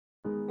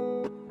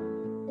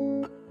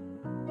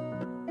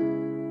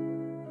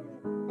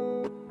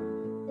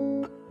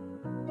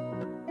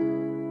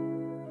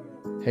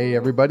Hey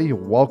everybody,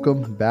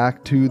 welcome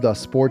back to the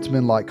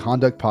Sportsmanlike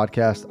Conduct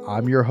Podcast.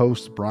 I'm your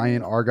host,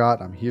 Brian Argott.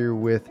 I'm here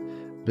with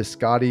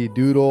Biscotti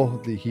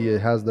Doodle. He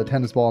has the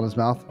tennis ball in his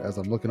mouth as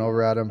I'm looking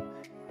over at him.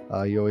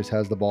 He always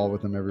has the ball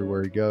with him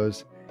everywhere he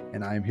goes.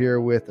 And I'm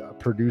here with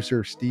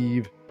producer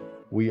Steve.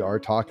 We are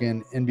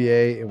talking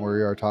NBA and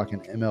we are talking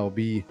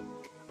MLB.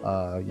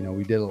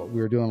 We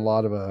were doing a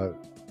lot of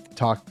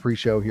talk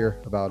pre-show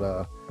here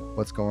about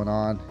what's going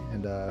on.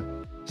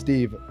 And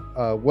Steve,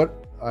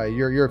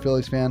 you're a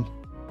Phillies fan.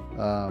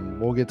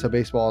 We'll get to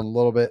baseball in a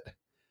little bit.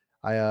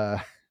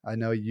 I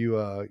know you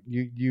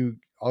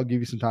I'll give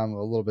you some time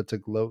a little bit to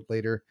gloat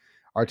later.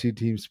 Our two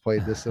teams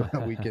played this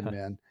weekend,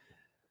 man.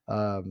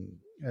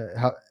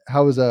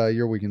 How was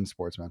your weekend in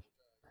sports, man?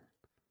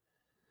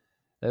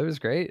 It was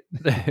great.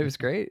 It was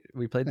great.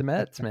 We played the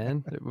Mets,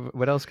 man.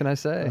 What else can I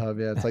say?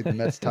 Yeah, it's like the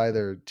Mets tie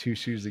their two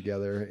shoes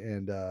together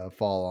and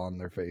fall on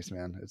their face,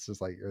 man. It's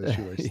just like or the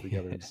shoelaces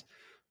together and just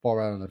fall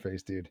right on their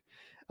face, dude.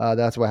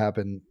 That's what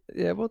happened.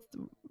 Yeah,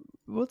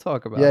 we'll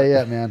talk about it. it.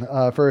 Yeah,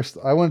 man. First,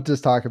 I want to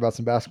just talk about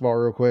some basketball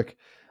real quick.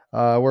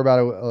 We're about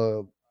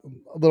a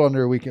little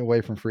under a week away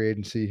from free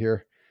agency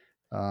here.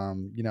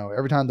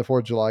 Every time the 4th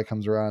of July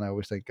comes around, I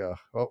always think,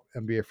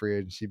 NBA free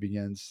agency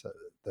begins.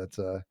 That's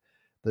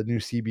the new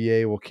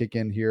CBA will kick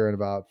in here in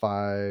about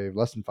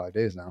less than 5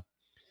 days now,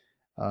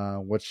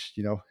 which,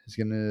 is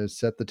going to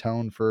set the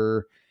tone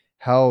for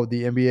how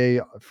the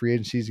NBA free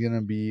agency is going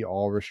to be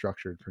all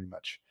restructured pretty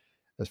much.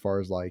 As far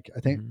as I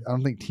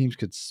don't think teams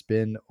could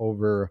spend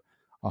over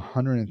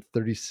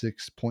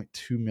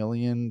 136.2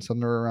 million,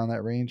 somewhere around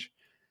that range.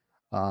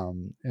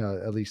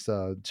 At least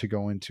to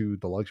go into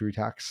the luxury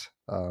tax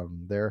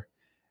there.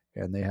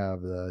 And they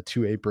have the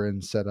two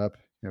aprons set up,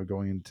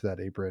 going into that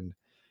apron.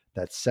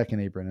 That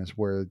second apron is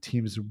where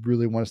teams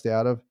really want to stay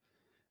out of.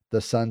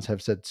 The Suns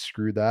have said,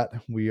 screw that.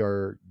 We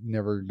are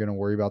never going to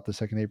worry about the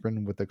second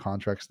apron with the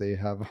contracts they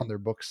have on their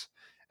books,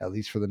 at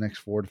least for the next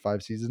 4 to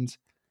 5 seasons.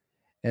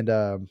 And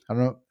I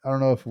don't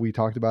know if we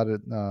talked about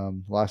it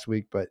last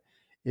week, but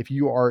if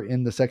you are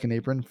in the second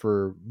apron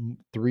for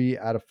 3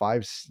 out of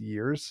 5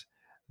 years,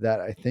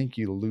 that I think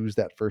you lose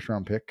that first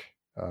round pick.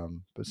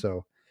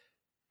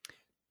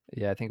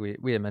 Yeah, I think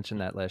we had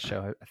mentioned that last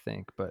show, I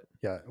think. But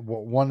yeah,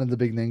 one of the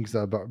big things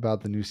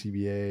about the new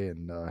CBA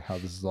and how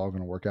this is all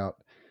going to work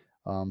out,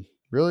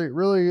 really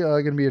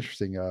going to be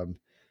interesting.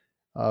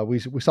 We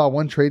saw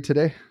one trade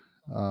today.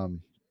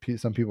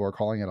 Some people are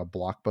calling it a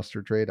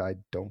blockbuster trade. I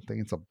don't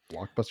think it's a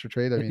blockbuster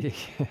trade. I mean,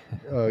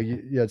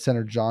 you had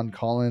center John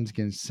Collins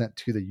getting sent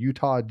to the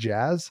Utah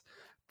Jazz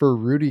for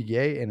Rudy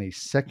Gay and a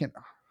second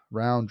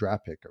round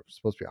draft pick. It was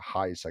supposed to be a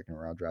high second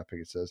round draft pick,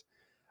 it says.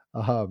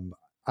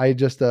 I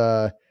just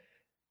don't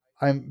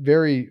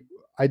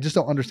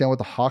understand what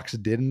the Hawks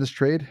did in this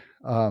trade.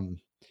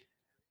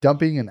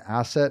 Dumping an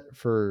asset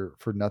for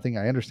nothing.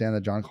 I understand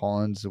that John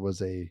Collins was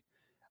he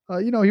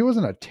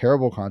wasn't a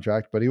terrible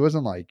contract, but he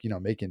wasn't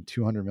making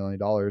 $200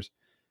 million.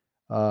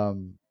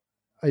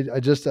 I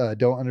just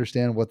don't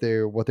understand what they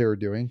were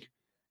doing.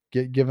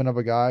 Giving up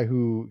a guy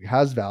who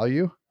has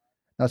value.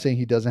 Not saying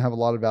he doesn't have a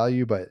lot of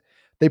value, but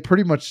they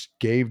pretty much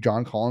gave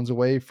John Collins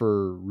away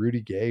for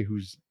Rudy Gay,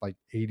 who's like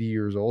 80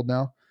 years old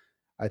now.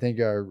 I think,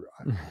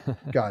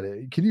 God,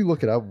 can you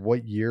look it up?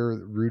 What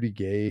year Rudy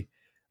Gay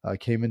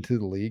came into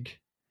the league?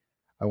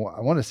 I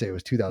want to say it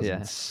was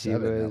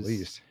 2007 at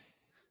least.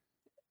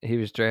 He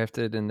was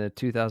drafted in the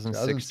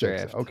 2006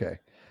 draft. Okay.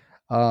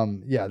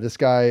 This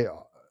guy,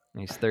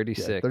 he's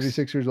 36. Yeah,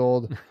 36 years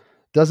old.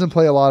 Doesn't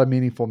play a lot of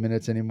meaningful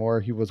minutes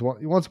anymore. He was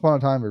once upon a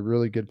time a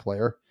really good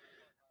player.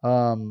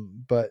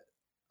 But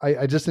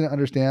I just didn't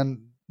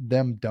understand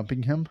them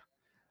dumping him.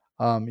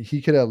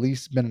 He could at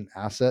least been an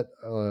asset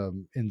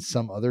in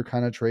some other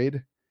kind of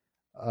trade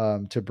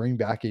to bring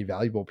back a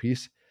valuable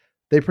piece.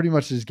 They pretty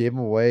much just gave him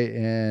away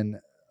and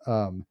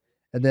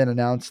then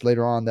announced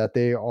later on that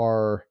they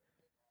are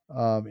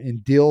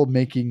in deal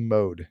making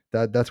mode.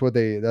 That's what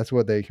they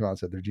came out and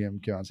said. Their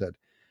GM came out and said,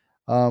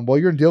 well,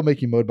 you're in deal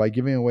making mode by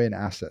giving away an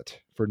asset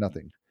for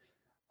nothing.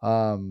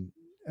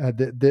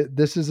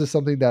 This is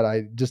something that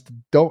I just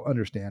don't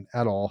understand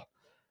at all.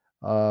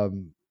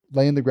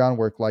 Laying the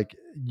groundwork, like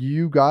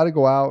you got to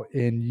go out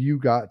and you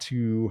got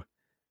to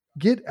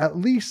get at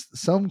least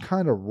some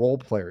kind of role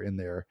player in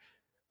there.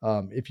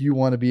 If you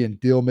want to be in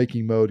deal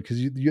making mode,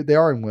 because they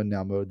are in win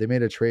now mode. They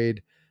made a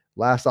trade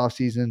last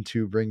offseason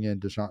to bring in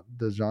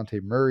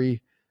DeJounte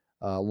Murray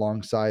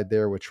alongside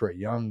there with Trae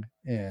Young.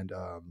 And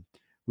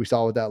we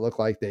saw what that looked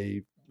like.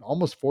 They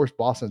almost forced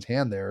Boston's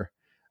hand there.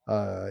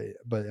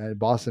 But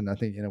Boston, I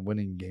think, ended up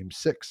winning game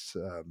 6,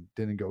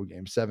 didn't go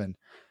game 7.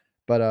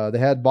 But they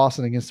had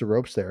Boston against the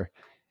ropes there.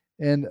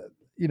 And,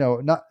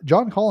 not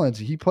John Collins,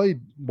 he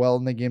played well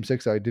in the game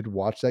 6. I did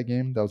watch that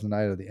game. That was the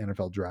night of the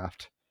NFL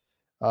draft.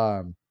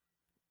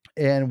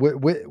 And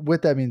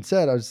with that being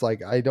said, I was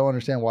like, I don't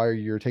understand why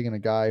you're taking a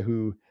guy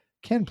who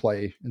can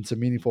play in some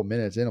meaningful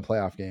minutes in a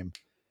playoff game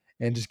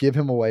and just give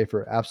him away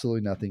for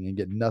absolutely nothing and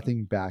get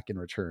nothing back in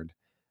return.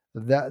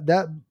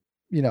 That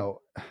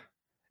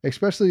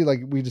especially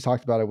like we just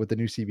talked about it with the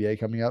new CBA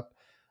coming up.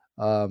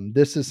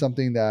 This is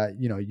something that,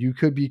 you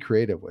could be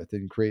creative with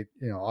and create,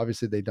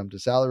 obviously they dumped a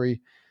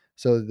salary,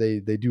 so they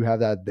do have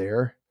that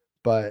there.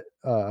 But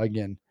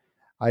again,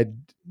 I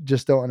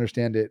just don't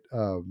understand it.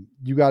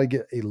 You got to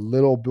get a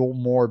little bit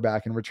more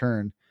back in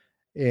return,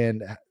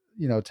 and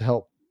to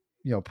help,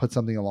 put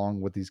something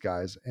along with these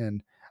guys.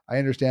 And I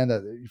understand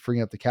that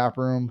freeing up the cap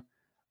room,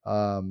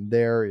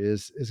 there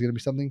is going to be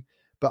something,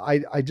 but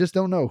I just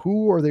don't know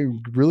who are they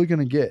really going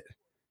to get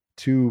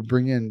to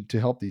bring in to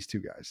help these two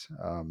guys.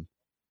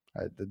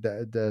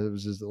 That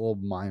was just a little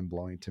mind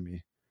blowing to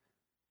me.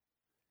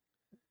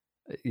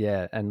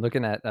 Yeah, and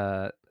looking at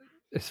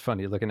it's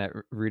funny looking at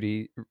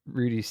Rudy's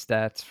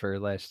stats for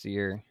last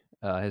year,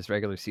 his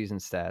regular season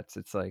stats.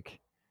 It's like,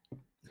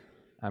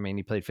 I mean,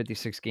 he played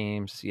 56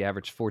 games. He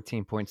averaged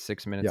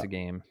 14.6 minutes Yeah. a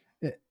game.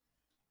 It,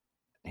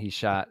 He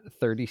shot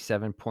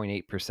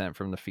 37.8%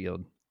 from the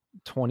field,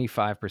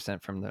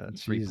 25% from the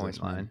Jesus,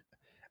 3-point man. line.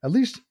 At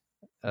least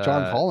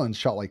John Uh, Collins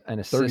shot like an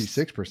assist.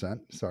 36%.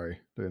 Sorry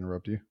to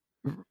interrupt you.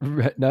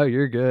 No,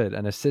 you're good.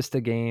 An assist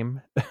a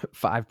game,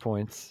 5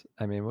 points.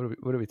 I mean,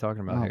 what are we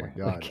talking about Oh my here?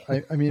 God.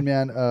 Like, I mean,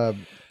 man,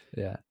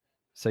 yeah.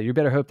 So you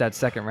better hope that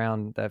second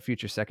round, that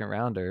future second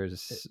rounder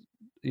is,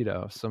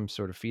 some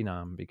sort of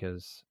phenom,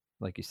 because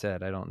like you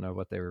said, I don't know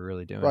what they were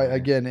really doing right. there.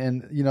 Again,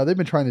 and they've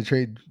been trying to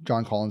trade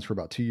John Collins for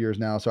about 2 years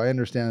now. So I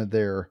understand that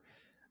they're,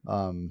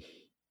 um,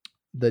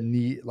 the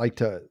need, like,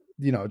 to,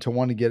 to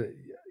want to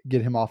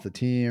get him off the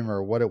team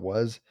or what it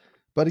was.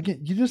 But again,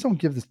 you just don't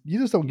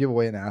give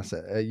away an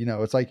asset.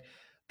 It's like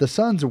the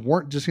Suns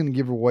weren't just going to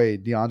give away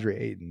DeAndre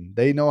Ayton.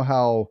 They know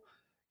how,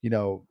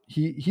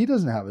 he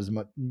doesn't have as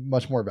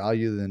much more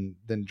value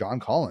than John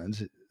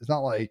Collins. It's not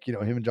like, him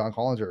and John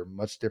Collins are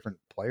much different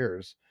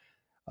players.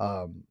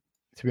 Um,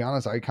 to be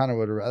honest, I kind of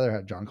would have rather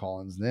had John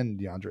Collins than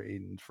DeAndre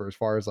Ayton, for as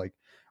far as like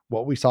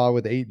what we saw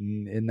with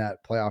Ayton in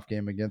that playoff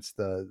game against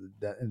the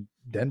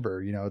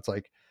Denver. It's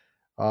like,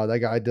 that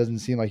guy doesn't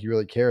seem like he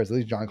really cares. At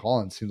least John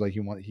Collins seems like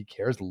he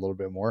cares a little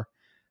bit more.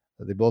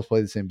 They both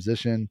play the same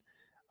position.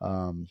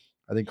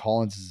 I think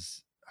Collins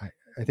is,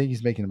 I think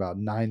he's making about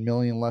 9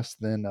 million less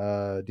than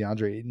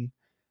DeAndre Ayton.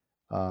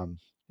 Um,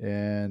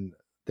 and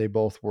they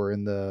both were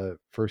in the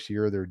first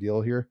year of their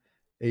deal here.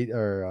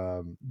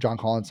 John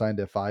Collins signed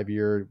a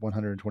 5-year,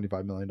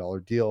 $125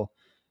 million deal,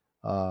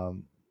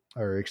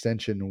 or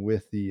extension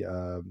with the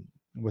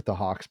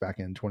Hawks back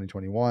in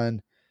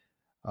 2021.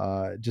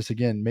 Just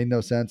again made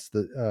no sense.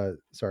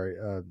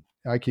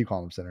 I keep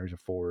calling him center. He's a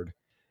forward.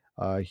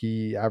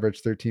 He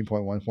averaged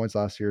 13.1 points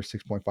last year,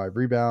 6.5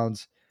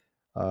 rebounds,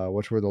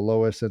 which were the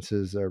lowest since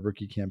his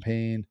rookie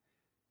campaign.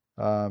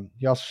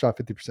 He also shot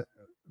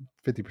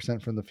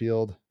 50% from the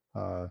field,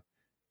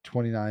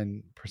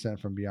 29%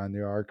 from beyond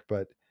the arc.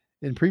 But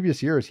in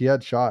previous years, he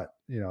had shot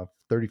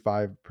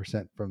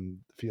 35% from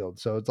the field.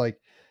 So it's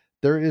like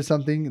there is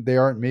something they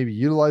aren't maybe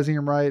utilizing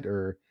him right,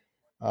 or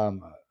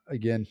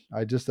again,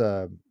 I just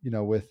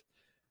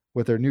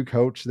with their new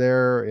coach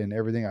there and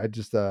everything, I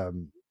just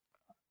don't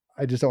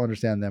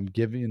understand them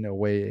giving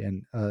away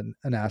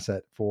an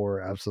asset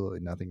for absolutely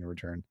nothing in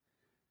return.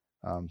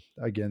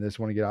 Again, they just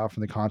want to get out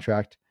from the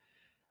contract.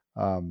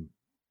 Um,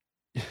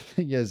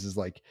 thing is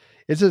like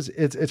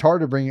it's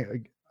hard to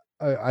bring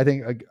I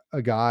think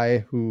a guy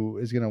who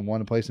is going to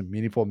want to play some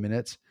meaningful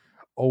minutes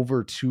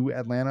over to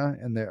Atlanta,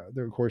 and they're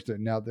of course they're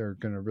going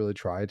to really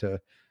try to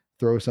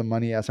throw some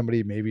money at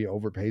somebody, maybe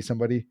overpay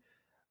somebody.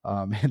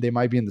 And they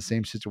might be in the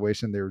same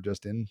situation they were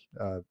just in,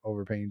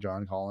 overpaying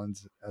John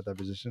Collins at that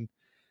position.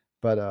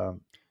 But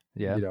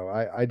Yeah.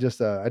 I just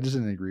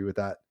didn't agree with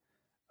that.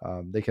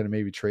 They could have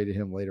maybe traded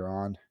him later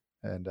on,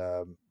 and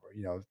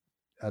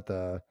at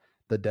the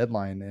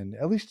deadline, and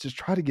at least just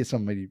try to get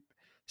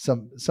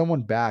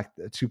someone back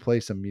to play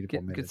some meaningful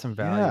Get minutes. some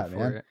value Yeah, for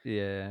man. it.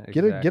 Yeah,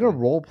 Get a exactly.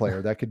 role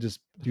player that could just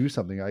do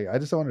something. I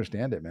just don't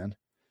understand it, man.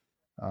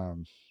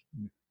 Um,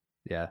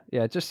 Yeah.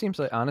 Yeah, it just seems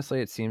like,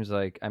 honestly, it seems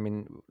like, I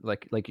mean,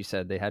 like you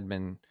said, they had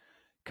been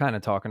kind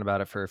of talking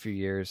about it for a few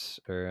years,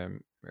 or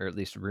at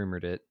least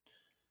rumored it.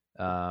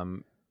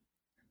 Um,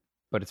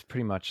 but it's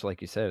pretty much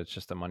like you said, it's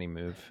just a money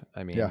move.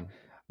 I yeah. mean,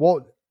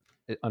 Well,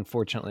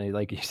 unfortunately,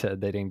 like you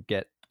said, they didn't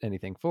get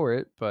anything for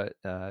it, but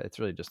it's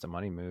really just a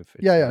money move,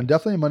 it yeah, seems.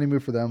 definitely a money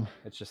move for them.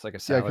 It's just like a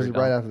Yeah, because salary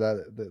right dump.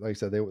 after that, like I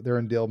said, they're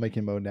in deal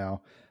making mode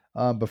now.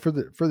 But for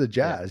the Yeah.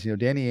 Jazz,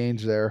 Danny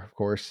Ainge there, of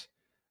course,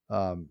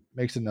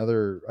 makes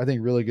another, I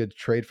think, really good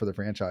trade for the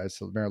franchise.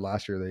 So remember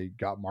last year they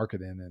got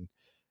market in,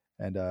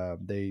 and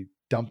they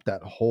dumped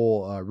that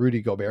whole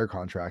Rudy Gobert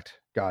contract.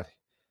 God,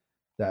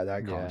 that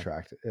Yeah.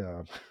 contract,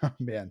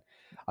 man.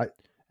 I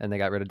And they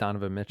got rid of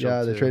Donovan Mitchell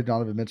Yeah, they too. traded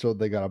Donovan Mitchell.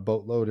 They got a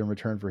boatload in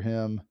return for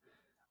him.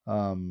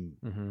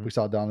 Hmm. We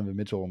saw Donovan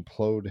Mitchell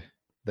implode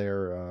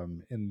there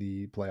in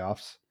the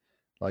playoffs,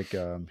 like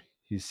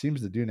he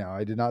seems to do now.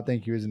 I did not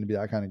think he was going to be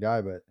that kind of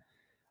guy, but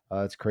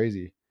it's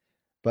crazy.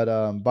 But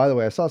by the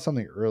way, I saw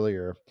something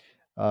earlier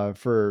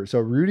for so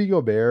Rudy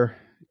Gobert,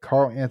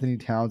 Carl Anthony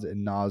Towns,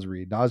 and Nas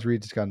Reed. Nas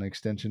Reed just got an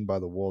extension by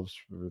the Wolves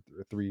for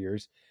 3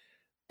 years.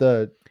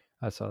 The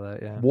I saw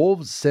that. Yeah.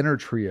 Wolves center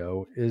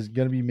trio is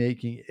going to be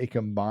making a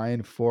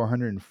combined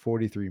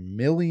 $443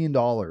 million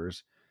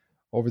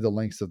over the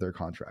lengths of their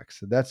contracts.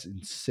 So that's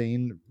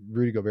insane.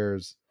 Rudy Gobert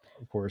is,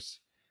 of course,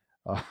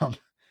 um,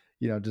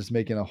 just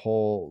making a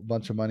whole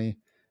bunch of money.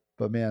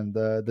 But man,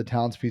 the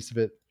Towns piece of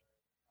it,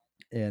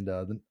 and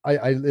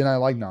I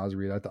like Nas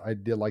Reed. I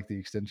did like the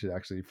extension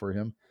actually for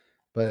him,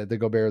 but the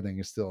Gobert thing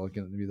is still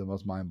going to be the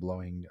most mind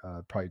blowing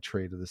probably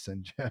trade of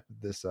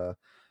this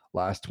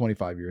last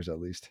 25 years at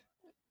least.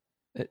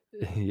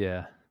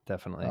 Yeah,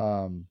 definitely.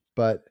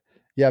 But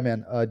yeah,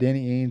 man,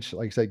 Danny Ainge,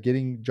 like I said,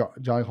 getting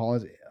John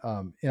Collins,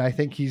 and I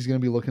think he's going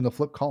to be looking to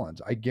flip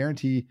Collins. I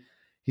guarantee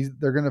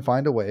they're going to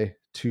find a way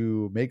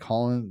to make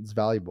Collins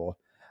valuable.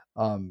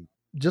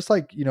 Just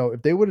like,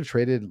 if they would have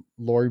traded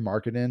Lauri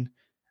Markkanen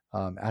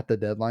at the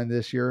deadline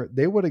this year,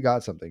 they would have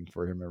got something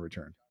for him in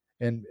return,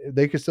 and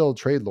they could still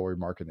trade Lauri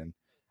Markkanen.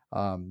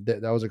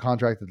 That was a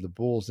contract that the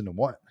Bulls didn't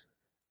want.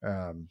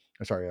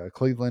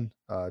 Cleveland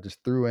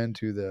just threw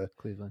into the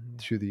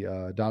Cleveland.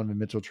 Donovan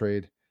Mitchell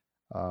trade.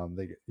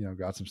 They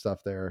got some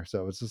stuff there,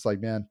 so it's just like,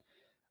 man,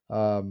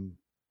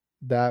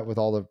 that with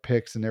all the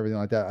picks and everything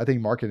like that, I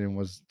think Markkanen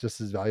was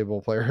just as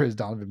valuable player as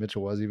Donovan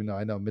Mitchell was. Even though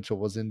I know Mitchell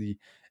was in the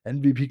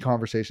MVP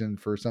conversation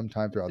for some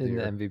time throughout the In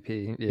the year,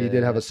 MVP. he Yeah,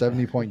 did have yeah. a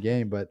 70-point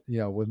game, but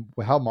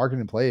with how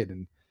Markkanen played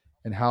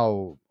and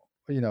how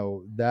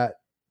that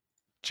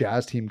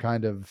Jazz team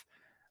kind of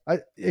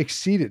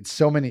exceeded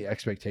so many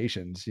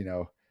expectations.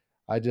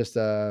 I just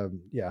I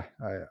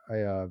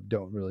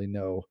don't really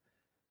know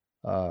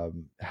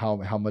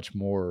how much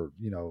more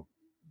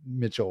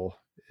Mitchell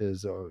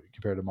is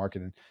compared to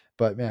Markkanen.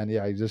 But man,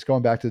 yeah, just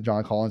going back to the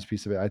John Collins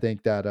piece of it, I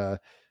think that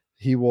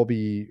he will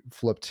be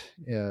flipped.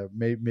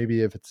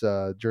 Maybe if it's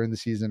during the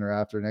season or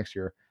after next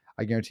year,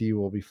 I guarantee he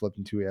will be flipped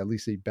into at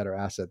least a better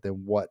asset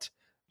than what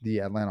the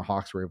Atlanta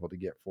Hawks were able to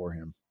get for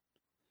him.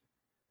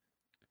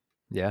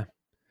 Yeah.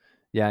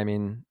 Yeah. I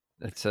mean,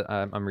 it's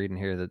I'm reading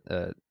here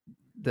that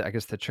I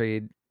guess the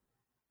trade,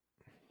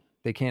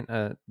 they can't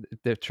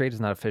the trade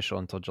is not official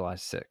until July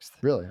 6th.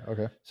 Really?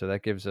 Okay. So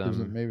that gives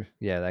them, Maybe.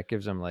 yeah, that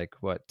gives them like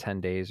what, 10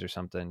 days or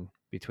something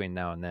between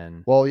now and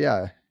then Well,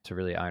 yeah. to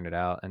really iron it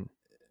out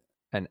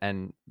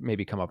and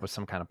maybe come up with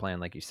some kind of plan,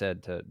 like you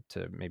said, to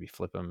maybe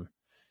flip them.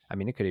 I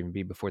mean, it could even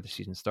be before the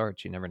season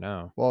starts. You never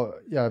know. Well,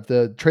 yeah. If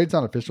the trade's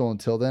not official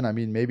until then, I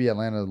mean, maybe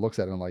Atlanta looks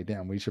at it and like,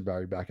 damn, we should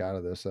probably back out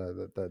of this.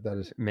 That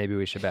is. Maybe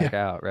we should Yeah. back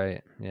out,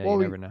 right? Yeah, you Well,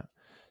 never know.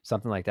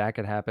 Something like that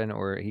could happen,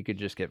 or he could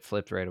just get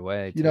flipped right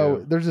away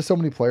too. there's just so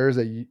many players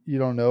that you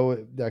don't know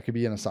that could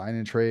be in a sign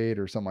and trade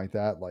or something like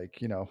that. Like,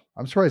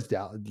 I'm surprised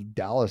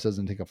Dallas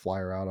doesn't take a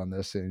flyer out on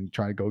this and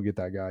trying to go get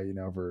that guy,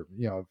 for,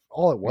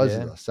 all it was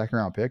is Yeah. a second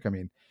round pick. I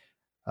mean,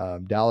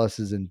 Dallas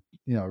is in,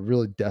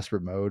 really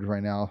desperate mode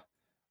right now.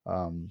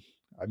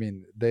 I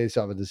mean, they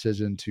still have a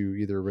decision to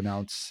either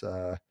renounce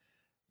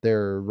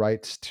their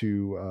rights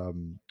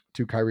to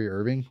Kyrie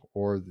Irving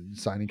or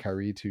signing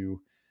Kyrie to,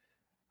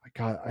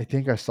 God, I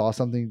think I saw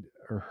something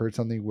or heard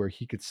something where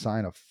he could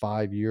sign a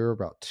 5-year,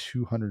 about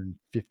 $250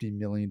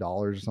 million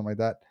or something like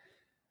that.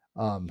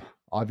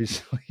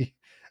 Obviously,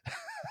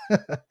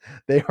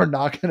 they are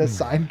not going to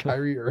sign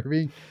Kyrie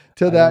Irving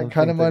to I that don't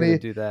kind think of they're gonna money.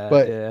 do that.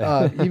 But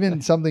Yeah. even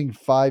something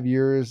 5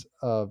 years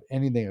of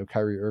anything of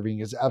Kyrie Irving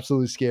is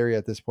absolutely scary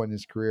at this point in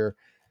his career.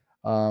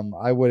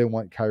 I wouldn't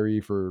want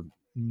Kyrie for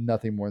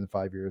nothing more than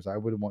 5 years. I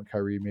wouldn't want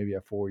Kyrie maybe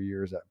at 4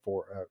 years at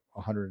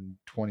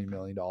 $120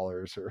 million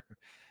or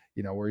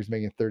where he's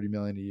making $30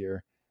 million a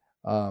year.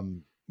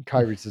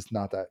 Kyrie's just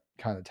not that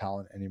kind of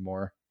talent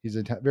anymore. He's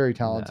a very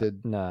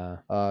talented,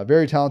 Nah.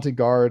 very talented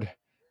guard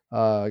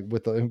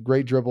with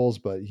great dribbles,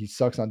 but he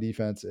sucks on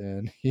defense,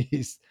 and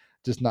he's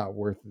just not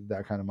worth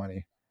that kind of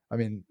money. I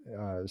mean,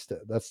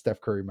 that's Steph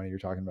Curry money you're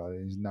talking about,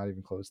 and he's not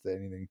even close to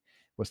anything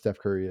what Steph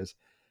Curry is.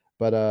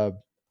 But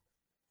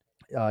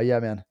yeah,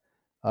 man.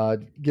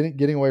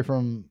 Getting away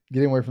from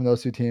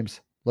those two teams.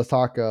 Let's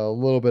talk a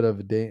little bit of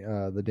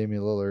the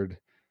Damian Lillard.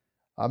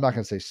 I'm not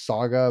going to say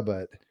saga,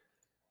 but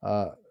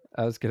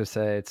I was gonna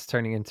say it's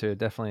turning into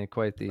definitely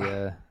quite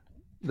the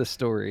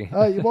story.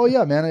 well,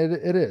 yeah, man,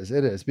 it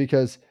is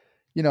because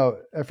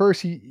at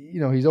first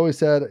he's always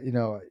said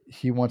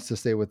he wants to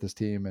stay with this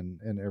team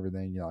and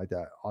everything like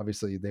that.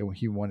 Obviously,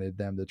 he wanted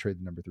them to trade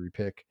the number 3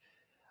 pick,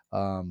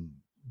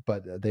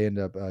 but they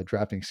ended up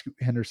drafting Scoot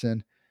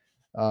Henderson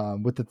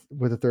with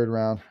the third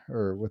round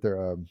or with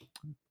their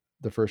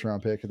the first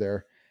round pick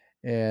there,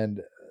 and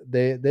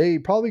they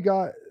probably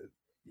got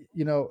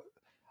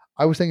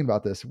I was thinking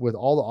about this with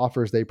all the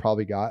offers they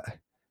probably got.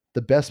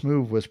 The best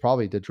move was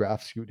probably to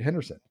draft Scoot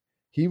Henderson.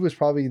 He was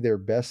probably their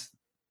best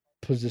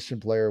position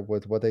player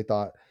with what they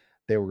thought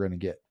they were going to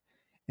get.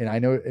 And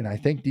I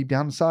think deep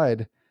down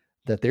inside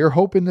that they're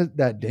hoping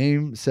that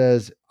Dame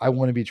says, I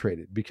want to be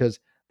traded because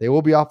they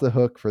will be off the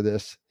hook for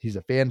this. He's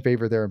a fan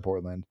favorite there in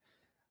Portland.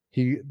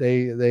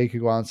 They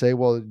could go out and say,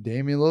 well,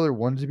 Damian Lillard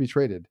wanted to be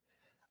traded.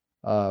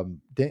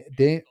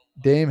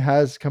 Dame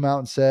has come out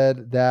and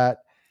said that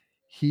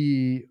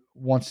he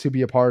wants to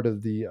be a part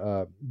of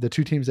the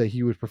two teams that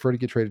he would prefer to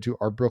get traded to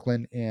are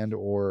Brooklyn and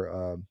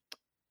or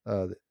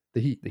the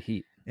Heat. The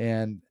Heat.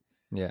 And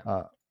Yeah.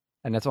 uh,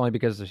 And that's only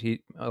because he's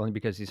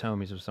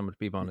homies with some of the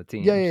people on the yeah,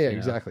 teams, yeah, you know.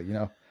 exactly.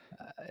 That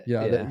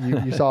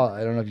Yeah. you saw.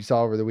 I don't know if you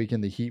saw over the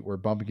weekend, the Heat were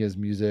bumping his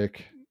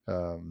music.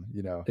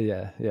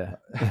 Yeah, yeah.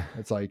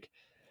 It's like,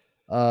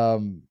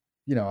 um,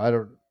 I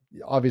don't.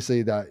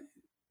 Obviously, that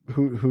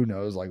who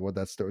knows like what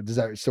that story does.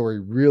 That story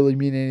really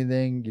mean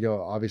anything?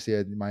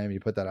 Obviously, Miami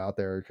put that out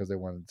there because they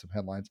wanted some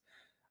headlines.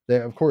 They,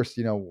 of course,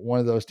 one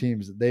of those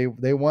teams. They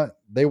want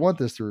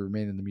this to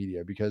remain in the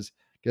media because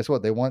guess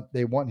what? They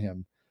want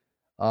him.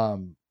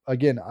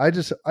 Again, I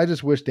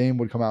just wish Dame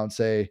would come out and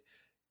say,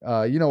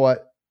 you know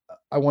what?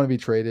 I want to be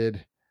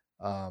traded.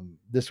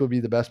 This would be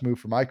the best move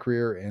for my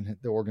career and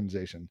the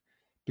organization.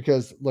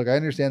 Because look, I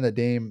understand that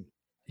Dame,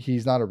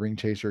 he's not a ring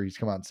chaser. He's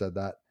come out and said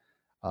that.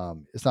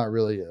 It's not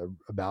really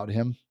about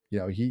him.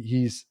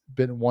 He's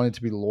been wanting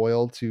to be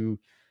loyal to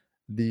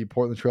the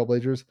Portland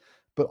Trailblazers,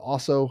 but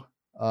also,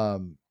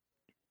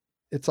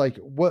 it's like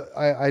what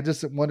I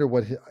just wonder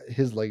what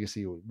his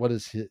legacy, what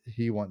does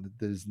he want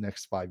his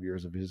next 5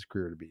 years of his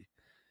career to be?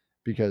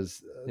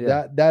 Because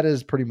Yeah. that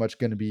is pretty much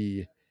going to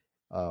be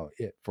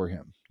it for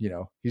him.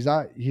 He's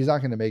not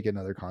going to make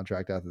another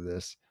contract after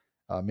this.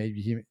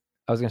 Maybe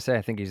I was going to say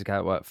I think he's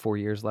got what, 4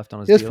 years left on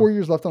his he has deal? 4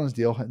 years left on his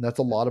deal, and that's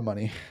a lot of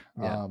money.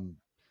 Yeah.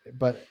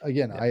 But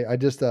again, Yeah. I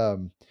just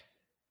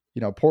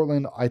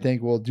Portland, I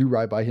think, will do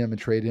right by him and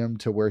trade him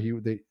to where he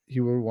would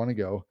want to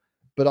go.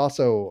 But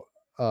also,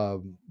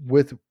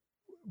 with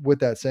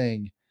that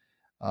saying,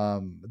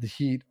 the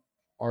Heat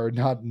are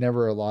not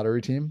never a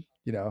lottery team.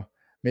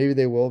 Maybe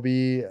they will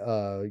be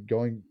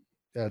going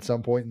at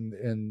some point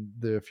in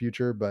the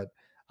future, but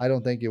I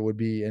don't think it would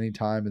be any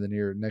time in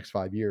the next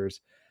 5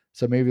 years.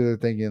 So maybe they're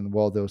thinking,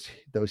 well,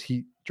 those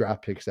Heat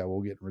draft picks that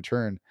we'll get in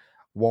return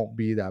won't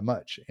be that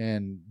much,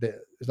 and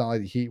it's not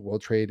like the Heat will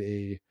trade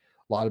a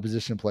lot of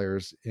position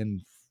players in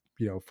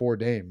for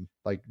Dame,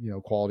 like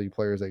quality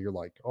players that you're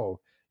like, oh,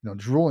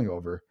 drooling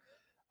over.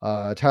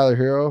 Tyler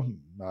Hero,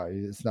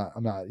 it's not.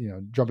 I'm not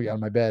jumping out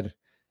of my bed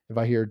if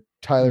I hear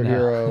Tyler No.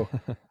 Hero,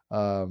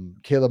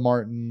 Caleb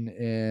Martin,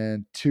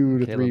 and 2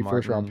 to Caleb 3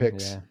 first round Martin,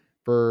 picks yeah.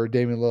 for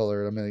Damian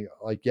Lillard. I mean,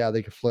 like, yeah,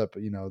 they could flip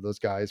those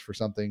guys for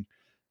something,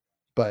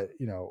 but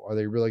are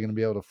they really going to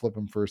be able to flip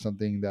them for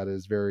something that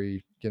is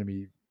very going to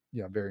be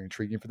very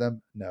intriguing for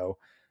them? No.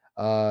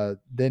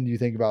 Then you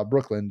think about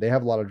Brooklyn; they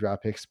have a lot of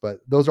draft picks, but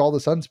those are all the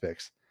Suns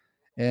picks.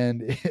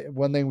 And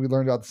one thing we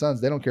learned about the Suns,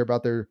 they don't care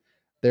about their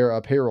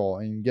payroll.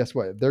 And guess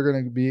what? If they're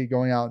going to be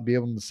going out and be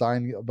able to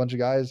sign a bunch of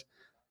guys,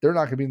 they're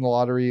not going to be in the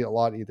lottery a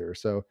lot either.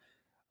 So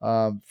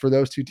for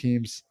those two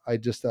teams, I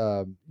just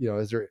I'm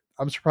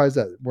surprised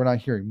that we're not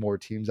hearing more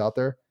teams out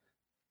there,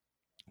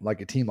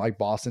 like a team like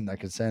Boston that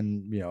could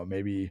send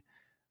maybe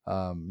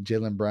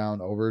Jaylen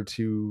Brown over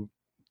to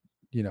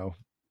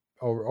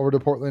over to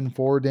Portland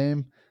for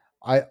Dame.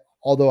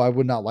 Although I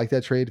would not like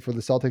that trade for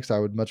the Celtics, I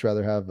would much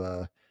rather have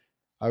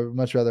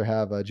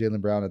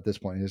Jaylen Brown at this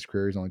point in his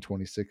career. He's only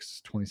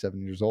 26,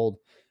 27 years old.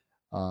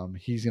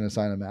 He's going to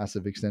sign a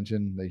massive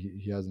extension that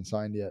he hasn't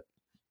signed yet.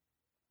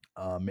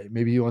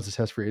 Maybe he wants to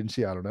test free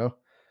agency. I don't know.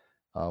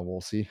 We'll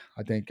see.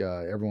 I think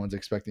everyone's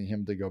expecting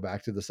him to go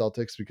back to the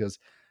Celtics because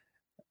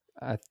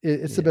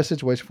it's the best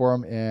situation for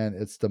him, and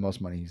it's the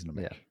most money he's going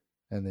to make. Yeah.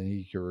 And then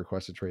he can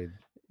request a trade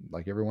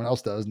like everyone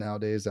else does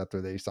nowadays after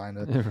they sign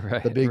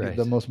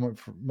the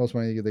most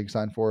money they can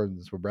sign for. And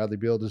that's what Bradley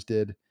Beal just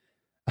did.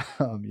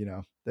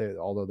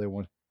 Although they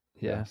won.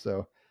 Yeah.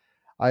 So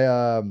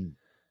I'm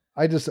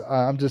just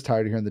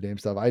tired of hearing the Dame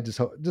stuff. I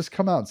just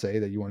come out and say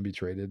that you want to be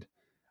traded.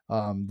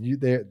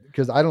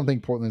 Because I don't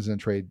think Portland's going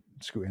to trade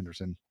Scoot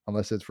Henderson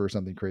unless it's for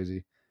something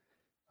crazy.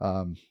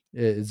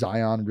 Is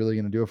Zion really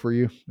going to do it for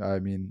you? I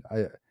mean,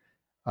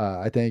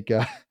 I think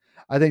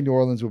New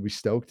Orleans will be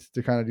stoked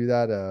to kind of do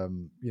that.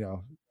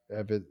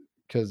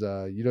 Because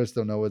you just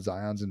don't know what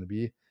Zion's going to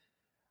be.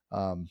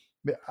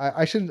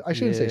 I shouldn't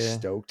say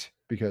stoked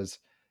because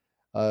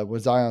when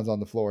Zion's on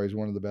the floor, he's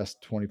one of the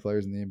best 20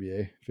 players in the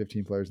NBA,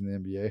 15 players in the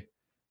NBA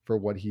for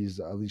what he's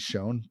at least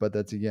shown. But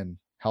that's, again,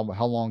 how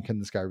long can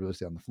this guy really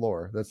stay on the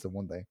floor? That's the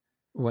one thing.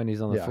 When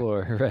he's on the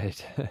floor,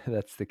 right?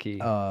 That's the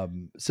key.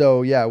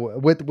 So yeah,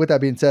 with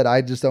that being said,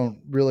 I just don't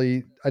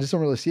really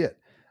see it.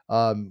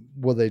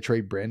 Will they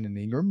trade Brandon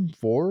Ingram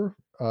for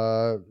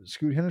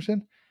Scoot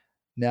Henderson?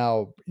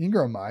 Now,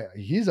 Ingram,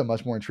 he's a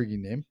much more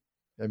intriguing name.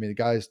 I mean, the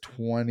guy's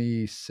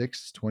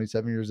 26,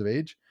 27 years of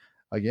age.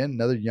 Again,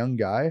 another young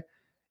guy.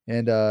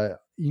 And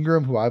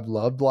Ingram, who I've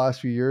loved the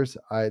last few years,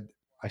 I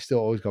still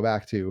always go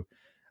back to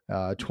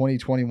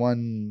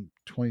 2021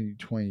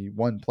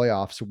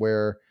 playoffs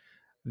where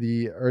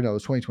it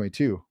was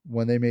 2022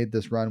 when they made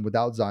this run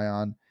without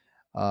Zion.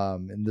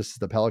 And this is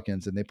the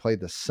Pelicans, and they played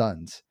the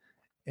Suns.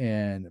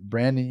 And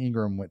Brandon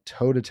Ingram went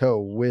toe to toe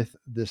with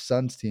the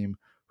Suns team,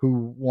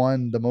 who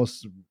won the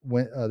most.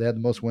 They had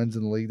the most wins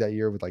in the league that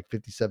year with like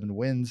 57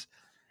 wins,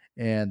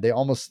 and they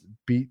almost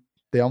beat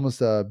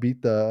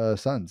the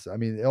Suns. I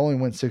mean, they only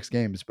went 6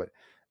 games, but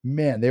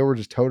man, they were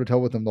just toe to toe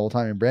with them the whole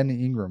time. And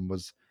Brandon Ingram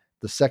was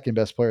the second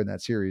best player in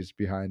that series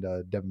behind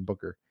Devin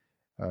Booker.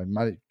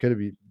 Could have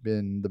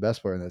been the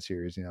best player in that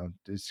series.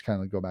 Just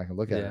kind of go back and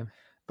look at it. Yeah.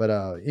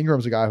 But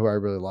Ingram's a guy who I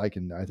really like,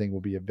 and I think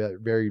will be a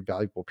very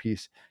valuable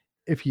piece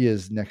if he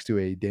is next to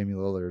a Damian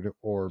Lillard,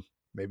 or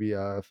maybe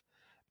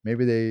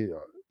they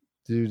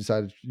do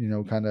decide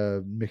to kind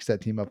of mix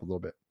that team up a little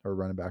bit or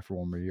run it back for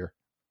one more year.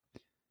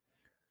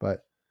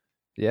 But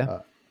yeah,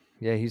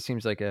 he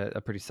seems like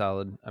a pretty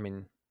solid. I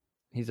mean,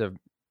 he's a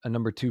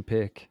number 2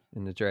 pick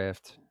in the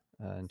draft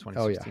in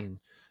 2016,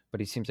 but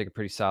he seems like a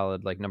pretty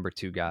solid like number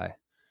 2 guy.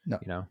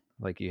 No.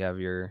 Like you have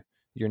your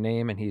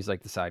name and he's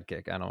like the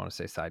sidekick. I don't want to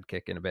say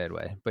sidekick in a bad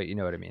way, but you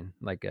know what I mean.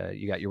 Like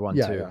you got your 1-2.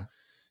 Yeah.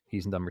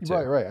 He's number 2.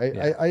 Right.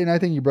 I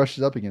think he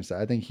brushes up against that.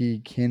 I think he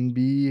can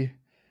be,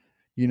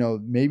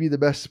 maybe the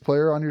best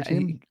player on your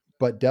team,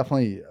 but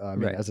definitely,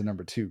 as a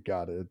number 2,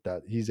 got it.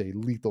 That he's a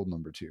lethal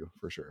number 2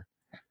 for sure.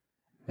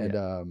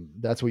 And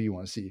that's what you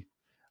want to see.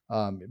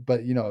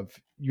 But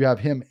if you have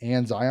him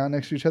and Zion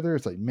next to each other,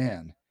 it's like,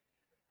 man,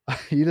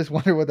 you just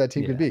wonder what that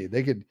team could be.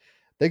 They could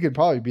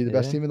probably be the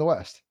best team in the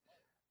West.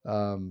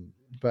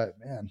 But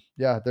man,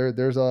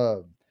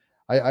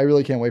 I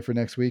really can't wait for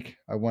next week.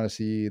 I want to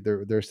see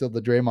there's still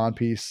the Draymond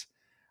piece,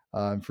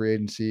 free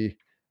agency.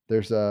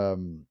 There's,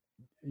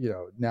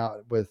 now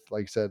with,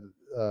 like I said,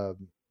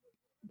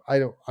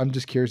 I'm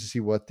just curious to see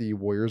what the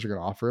Warriors are going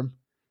to offer him.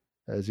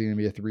 Is he going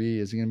to be a 3?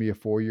 Is he going to be a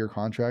 4-year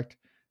contract?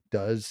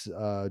 Does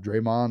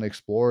Draymond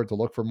explore to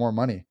look for more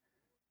money?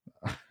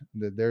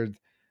 There's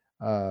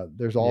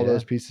all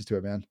those pieces to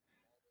it, man.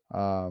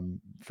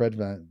 Fred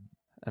Van.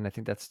 And I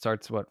think that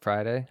starts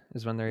Friday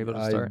is when they're able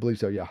to start. I believe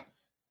so. Yeah.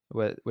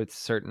 With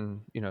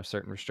certain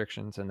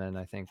restrictions, and then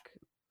I think,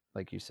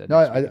 like you said, no,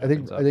 I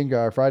think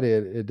Friday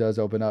it does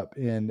open up,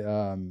 and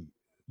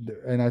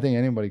I think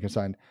anybody can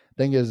sign.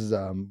 Thing is,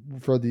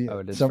 for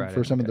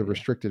some of the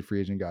restricted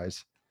free agent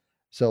guys.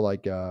 So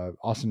like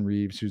Austin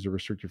Reeves, who's a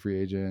restricted free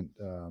agent,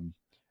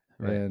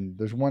 right. And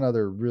there's one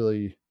other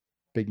really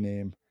big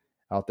name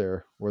out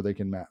there where they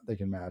can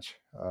match.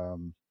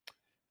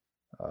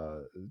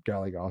 Guy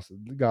like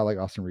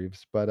Austin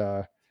Reeves,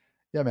 but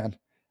yeah, man,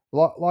 a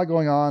lot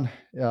going on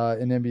in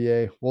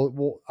NBA.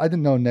 Well, I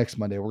didn't know next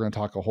Monday we're going to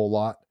talk a whole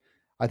lot.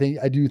 I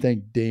do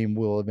think Dame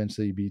will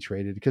eventually be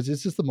traded because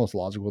it's just the most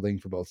logical thing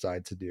for both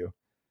sides to do.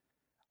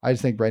 I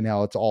just think right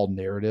now it's all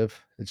narrative.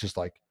 It's just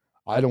like,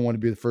 I don't want to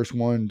be the first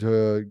one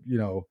to,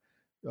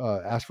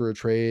 ask for a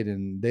trade,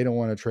 and they don't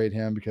want to trade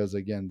him because,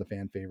 again, the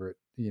fan favorite,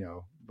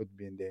 would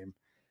be in Dame.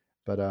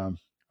 But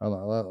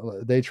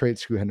they trade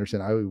Scoot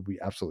Henderson, I would be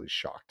absolutely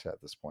shocked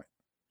at this point.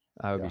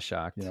 I would be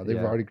shocked. They've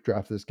already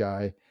drafted this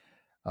guy.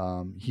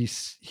 He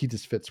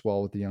just fits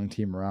well with the young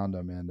team around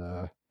him,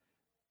 and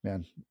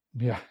man,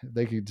 yeah,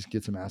 they could just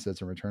get some assets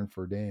in return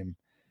for Dame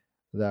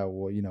that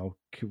will,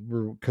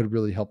 could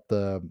really help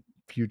the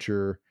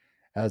future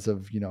as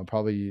of,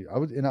 probably I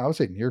would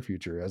say near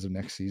future as of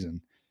next season,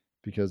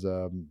 because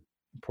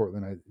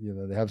Portland,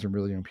 they have some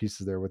really young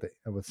pieces there with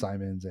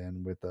Simons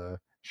and with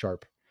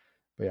Sharp.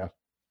 But yeah,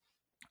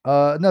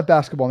 enough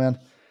basketball, man.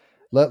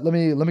 Let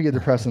me get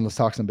depressed and let's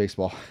talk some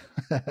baseball.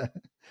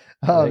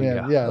 Oh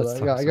man, yeah,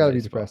 I gotta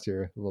be depressed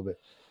here a little bit.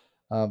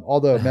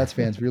 Although Mets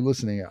fans, if you're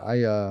listening,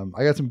 I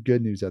got some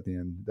good news at the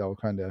end that will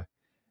kind of,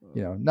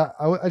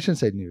 I shouldn't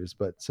say news,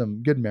 but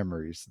some good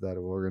memories that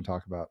we're going to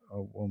talk about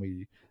when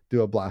we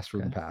do a blast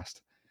from the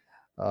past.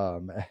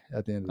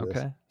 At the end of this.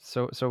 Okay.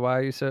 So why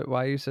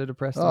are you so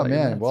depressed? Oh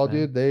man, Mets,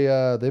 dude,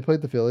 they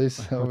played the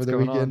Phillies over the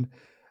weekend.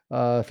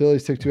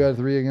 Phillies took 2 out of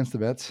 3 against the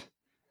Mets,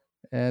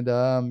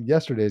 and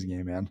yesterday's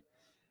game, man.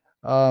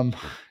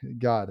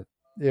 God,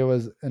 it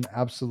was an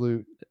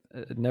absolute.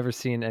 Never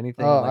seen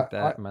anything like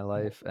that in my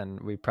life, and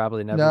we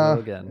probably never will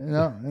again.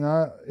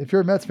 No. If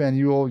you're a Mets fan,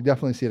 you will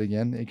definitely see it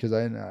again, because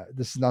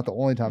this is not the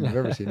only time I've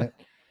ever seen it.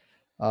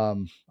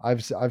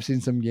 I've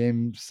seen some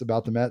games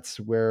about the Mets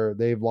where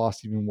they've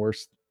lost even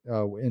worse,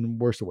 in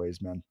worse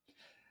ways, man.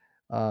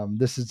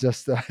 This is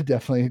just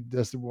definitely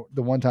just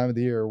the one time of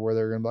the year where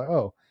they're going to be like,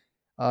 oh,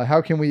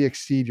 how can we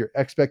exceed your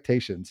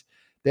expectations?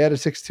 They had a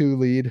 6-2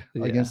 lead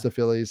against the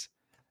Phillies,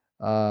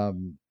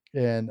 and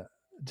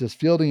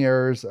just fielding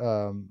errors.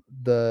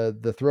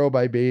 The throw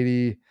by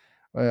Beatty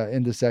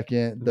into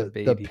second,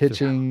 the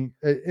pitching,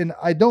 and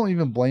I don't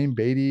even blame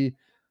Beatty.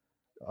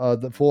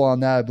 The full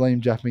on that, I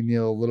blame Jeff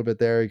McNeil a little bit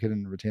there. He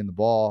couldn't retain the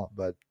ball,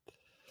 but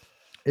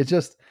it's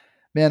just,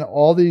 man,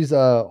 all these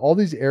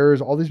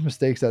errors, all these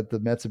mistakes that the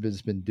Mets have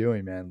just been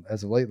doing, man,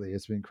 as of lately,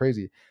 it's been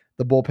crazy.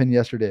 The bullpen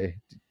yesterday,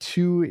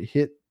 2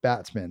 hit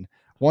batsmen,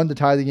 1 to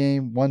tie the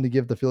game, 1 to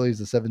give the Phillies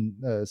the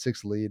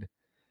 7-6 lead.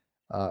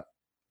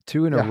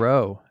 2 in a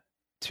row,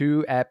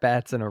 2 at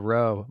bats in a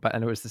row,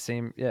 and it was the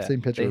same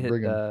pitcher,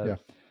 Brigham,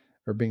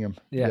 or Bingham,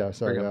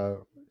 sorry,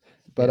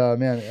 Brigham.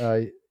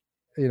 Man,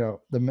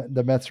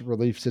 the Mets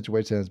relief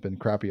situation has been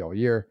crappy all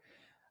year.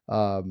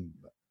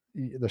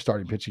 The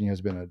starting pitching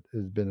has been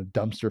a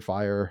dumpster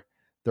fire.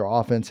 Their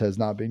offense has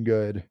not been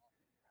good.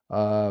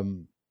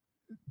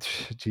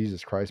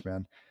 Jesus Christ,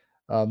 man.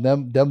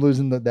 Them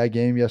losing that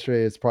game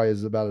yesterday is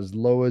probably about as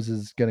low as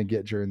it's going to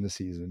get during the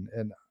season.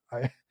 And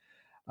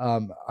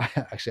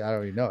actually, I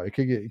don't even know. It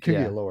could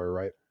get lower,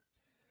 right?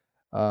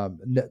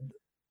 Ne-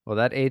 Well,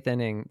 that eighth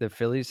inning, the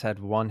Phillies had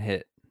one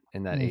hit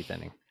in that eighth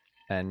inning,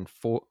 and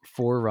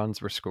four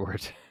runs were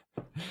scored.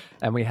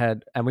 And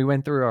we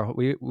went through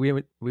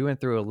we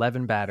went through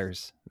 11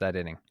 batters that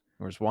inning.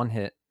 There was one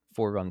hit,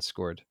 4 runs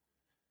scored,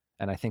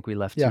 and I think we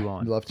left yeah, two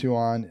on left two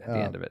on. at the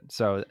end of it.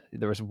 So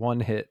there was one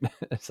hit.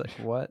 It's like,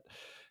 what?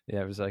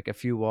 Yeah, it was like a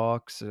few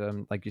walks.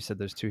 Like you said,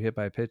 there's 2 hit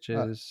by Uh,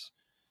 pitches.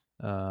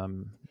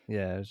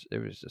 Yeah, it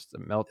was just a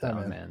yeah, meltdown,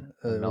 man, man,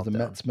 a it was a meltdown.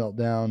 Mets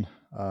meltdown.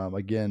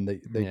 Again,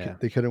 Yeah,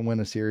 they couldn't win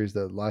a series.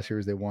 The last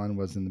series they won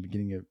was in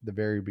the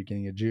very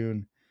beginning of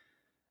June.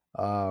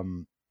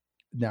 Um,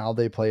 Now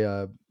they play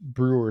a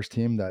Brewers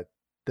team that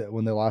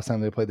when the last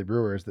time they played the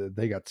Brewers,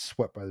 they got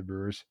swept by the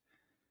Brewers.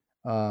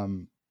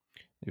 Um,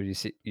 you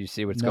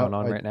see what's no, going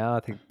on right now. I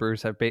think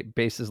Brewers have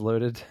bases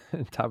loaded,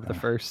 top of the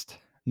first.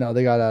 no,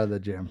 they got out of the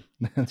jam.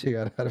 They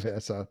got out of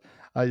it. So,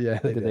 yeah,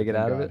 they Did they did. get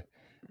Thank out of it?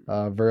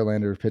 God.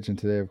 Verlander pitching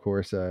today, of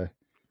course.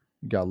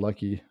 Got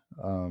lucky.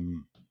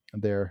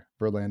 There,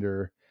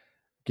 Verlander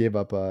gave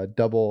up a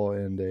double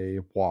and a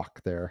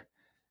walk there,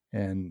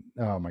 and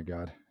oh my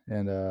God.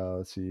 And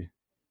let's see.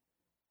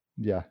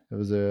 Yeah, it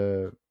was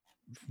a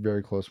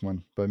very close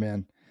one. But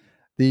man,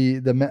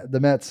 the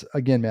Mets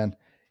again, man.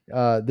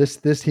 This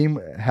team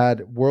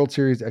had World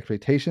Series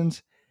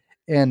expectations,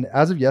 and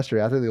as of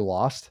yesterday, after they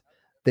lost,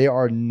 they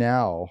are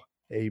now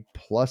a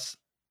plus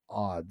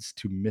odds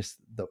to miss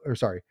the or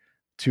sorry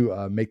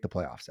to make the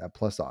playoffs at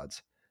plus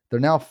odds. They're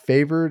now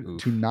favored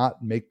to Oof.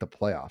 not make the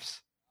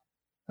playoffs.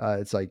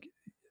 It's like,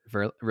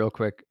 Real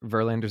quick,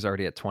 Verlander's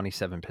already at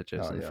 27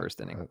 pitches oh in the yeah,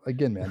 first inning.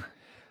 again, man.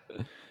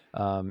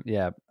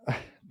 Yeah.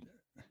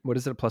 What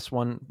is it? Plus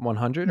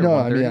 100 or No,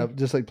 I mean, 130?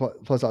 just like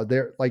plus odds.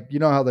 They're like, you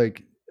know how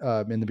like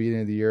in the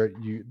beginning of the year,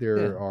 Yeah.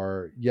 there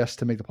are yes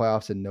to make the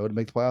playoffs and no to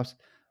make the playoffs.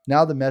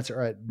 Now the Mets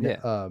are at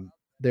Yeah.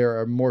 they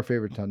are more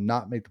favored to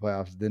not make the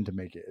playoffs than to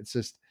make it. It's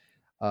just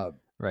uh,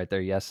 Right.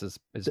 Their yes is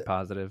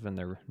positive and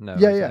their no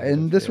yeah, is yeah. And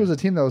negative. this Yeah. was a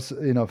team that was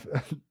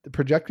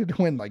projected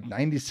to win like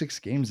 96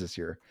 games this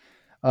year.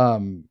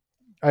 Um,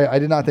 I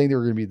did not think they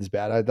were going to be this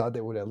bad. I thought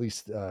they would at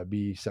least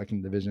be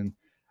second division.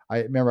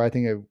 I remember I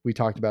think we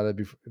talked about it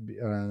before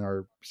in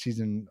our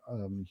season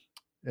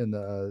in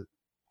the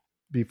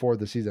before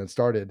the season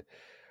started.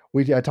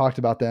 I talked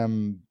about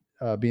them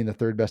being the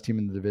third best team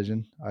in the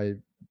division. I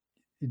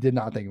did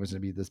not think it was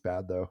going to be this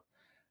bad though.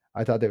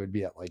 I thought they would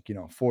be at like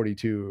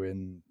 42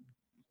 and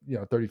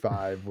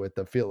 35 with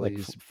the Like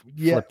Phillies.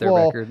 Yeah, flip their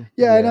well, record.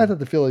 yeah, and I Yeah. thought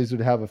the Phillies would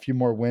have a few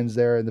more wins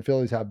there, and the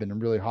Phillies have been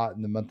really hot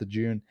in the month of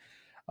June.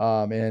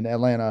 And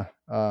Atlanta,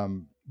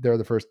 they're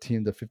the first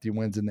team to 50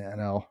 wins in the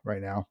NL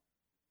right now.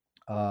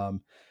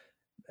 Um,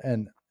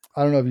 and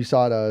I don't know if you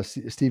saw it.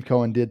 Steve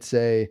Cohen did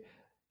say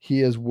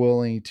he is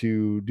willing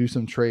to do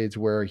some trades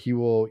where he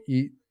will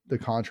eat the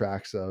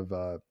contracts of.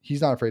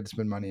 He's not afraid to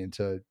spend money and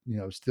to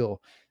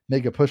still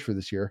make a push for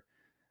this year.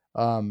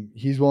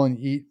 He's willing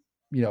to eat.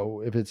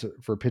 If it's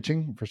for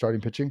pitching, for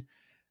starting pitching,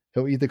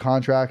 he'll eat the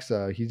contracts.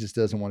 He just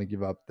doesn't want to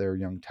give up their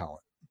young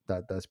talent.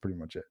 That's pretty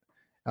much it.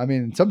 I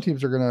mean, some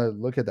teams are going to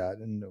look at that,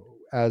 and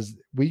as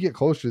we get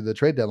closer to the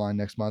trade deadline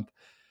next month,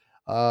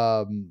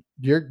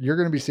 you're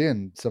going to be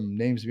seeing some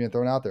names being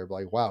thrown out there.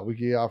 Like, wow, we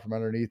can get out from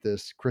underneath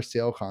this Chris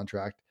Sale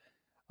contract.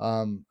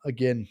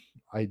 Again,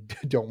 I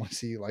don't want to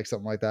see like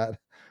something like that,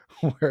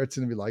 where it's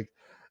going to be like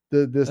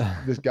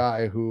this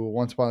guy who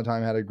once upon a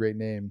time had a great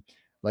name,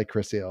 like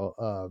Chris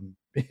Sale,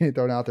 being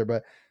thrown out there.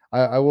 But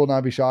I will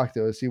not be shocked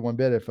to see one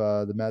bit if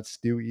the Mets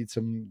do eat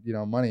some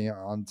money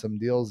on some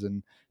deals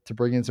and to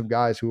bring in some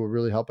guys who will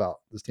really help out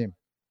this team.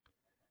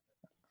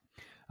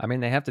 I mean,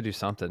 they have to do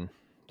something.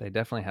 They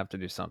definitely have to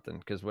do something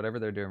because whatever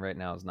they're doing right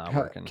now is not Can,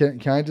 working.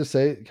 can I just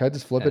say? Can I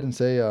just flip it And and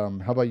say, how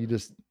about you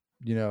just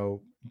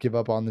give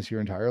up on this year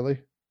entirely?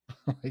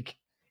 Like,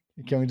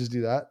 can we just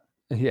do that?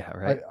 yeah,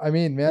 right. I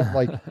mean, man,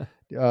 like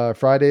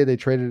Friday they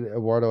traded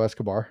Eduardo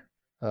Escobar.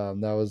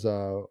 That was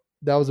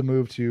a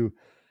move to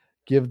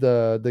give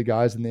the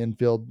guys in the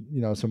infield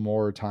some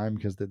more time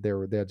because they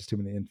had just too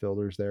many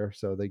infielders there.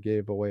 So they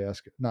gave away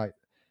not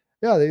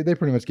yeah they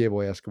pretty much gave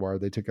away Escobar.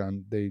 They took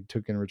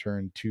in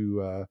return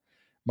two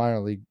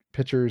minor league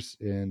pitchers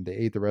and they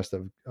ate the rest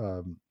of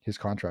his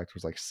contract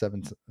was like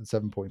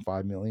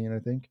 7.5 million I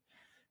think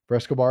for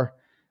Escobar.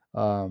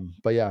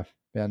 But yeah,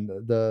 man,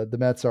 the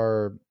Mets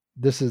are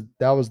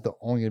that was the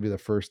only going to be the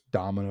first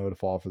domino to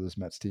fall for this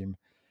Mets team.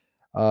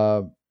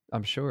 Uh,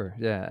 I'm sure.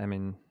 Yeah. I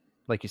mean,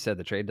 like you said,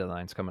 the trade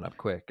deadline's coming up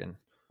quick, and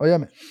oh yeah,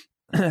 man,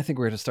 I think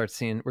we're gonna start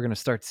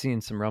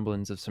seeing some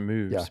rumblings of some yeah.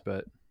 moves.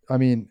 But I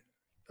mean,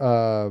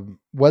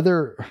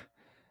 whether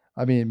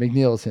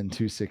McNeil's hitting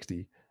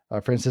 260,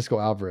 Francisco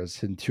Alvarez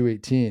hitting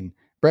 218,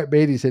 Brett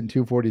Beatty's hitting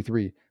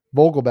 243,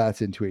 Vogelbat's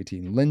hitting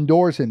 218,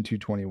 Lindor's hitting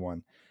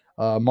 221,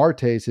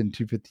 Marte's hitting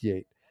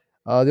 258.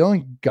 The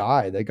only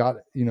guy that got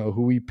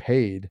who we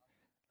paid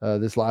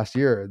this last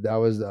year that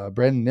was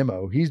Brandon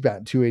Nimmo. He's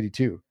batting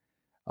 282.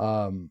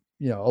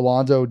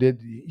 Alonso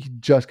he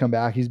just come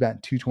back. He's batting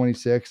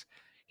 226.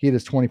 He hit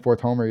his 24th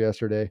homer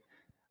yesterday.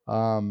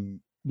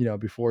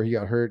 Before he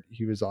got hurt,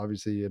 he was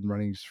obviously in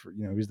runnings for,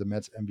 he's the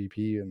Mets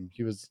MVP and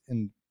he was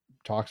in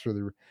talks for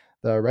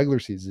the regular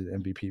season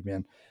MVP,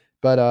 man.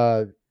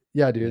 But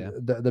yeah, dude,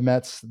 Yeah. the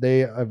Mets, they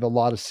have a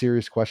lot of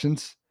serious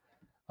questions.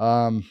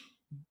 Um,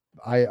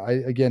 I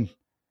again,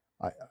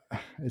 I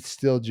it's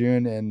still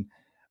June, and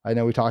I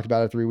know we talked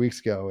about it 3 weeks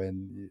ago,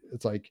 and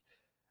it's like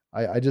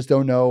I just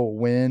don't know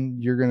when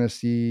you're gonna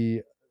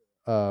see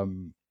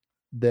them.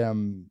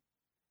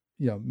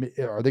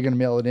 Are they going to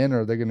mail it in,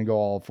 or are they going to go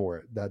all for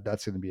it?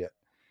 That's going to be it.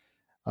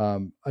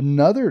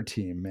 Another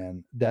team,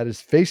 man, that is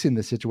facing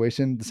the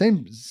situation, the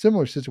same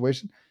similar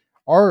situation,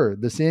 are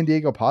the San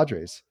Diego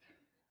Padres.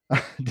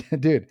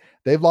 Dude,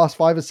 they've lost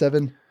 5 of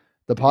 7.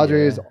 The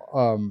Padres,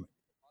 Yeah.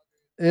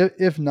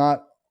 if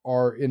not,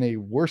 are in a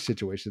worse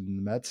situation than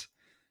the Mets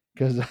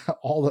because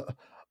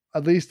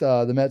at least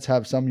the Mets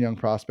have some young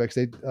prospects.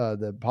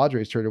 The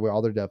Padres traded away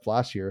all their depth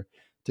last year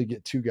to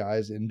get 2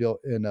 guys in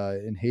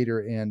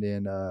Hader and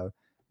in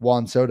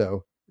Juan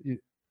Soto,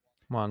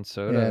 Juan and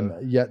Soto.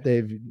 yet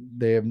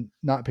they have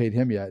not paid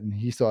him yet, and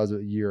he still has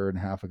a year and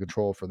a half of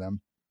control for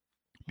them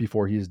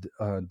before he's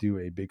due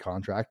a big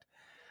contract.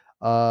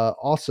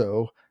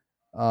 Also,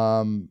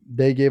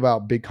 they gave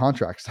out big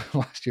contracts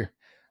last year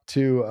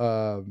to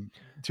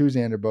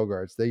Xander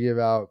Bogaerts. They gave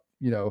out,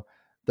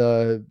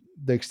 the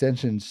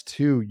extensions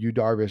to Yu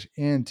Darvish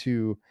and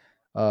to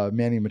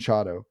Manny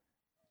Machado.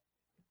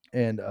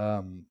 And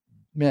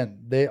man,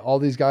 all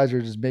these guys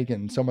are just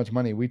making so much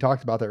money. We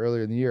talked about that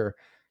earlier in the year.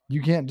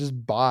 You can't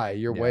just buy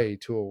your Yeah. way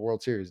to a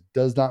World Series. It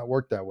does not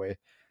work that way.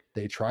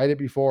 They tried it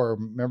before.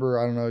 Remember,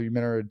 I don't know, you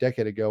remember a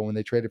decade ago when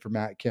they traded for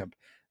Matt Kemp.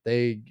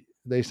 They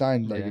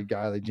signed like Yeah. a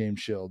guy like James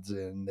Shields,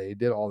 and they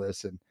did all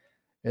this, and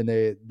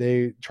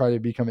they try to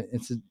become an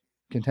instant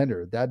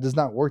contender. That does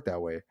not work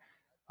that way.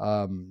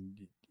 Um,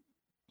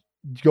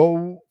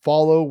 go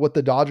follow what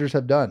the Dodgers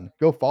have done.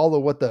 Go follow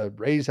what the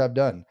Rays have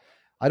done.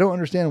 I don't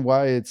understand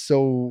why it's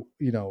so,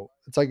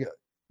 it's like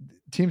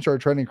teams are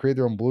trying to create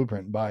their own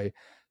blueprint by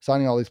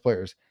signing all these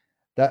players.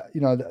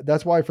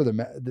 That's why for the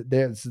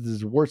Mets, this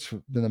is worse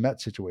than the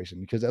Mets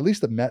situation, because at least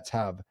the Mets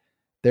have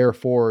they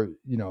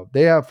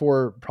have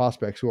 4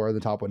 prospects who are in the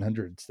top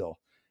 100 still,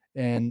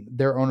 and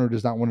their owner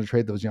does not want to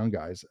trade those young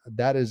guys.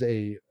 That is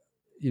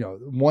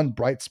one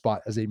bright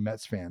spot as a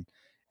Mets fan.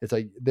 It's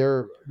like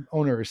their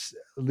owner is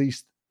at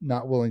least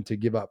not willing to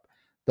give up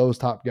those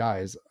top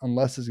guys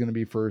unless it's going to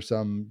be for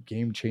some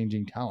game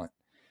changing talent.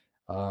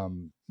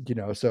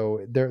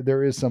 So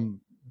there is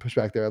some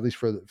pushback there, at least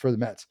for the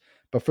Mets.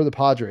 But for the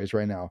Padres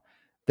right now,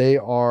 they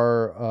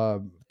are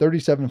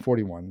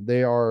 37-41.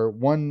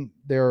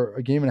 They're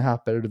a game and a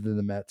half better than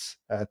the Mets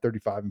at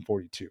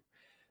 35-42.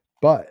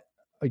 But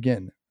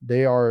again,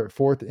 they are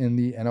 4th in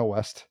the NL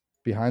West,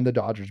 behind the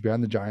Dodgers,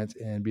 behind the Giants,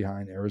 and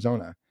behind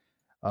Arizona.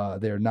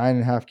 They're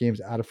 9.5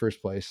 games out of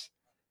first place.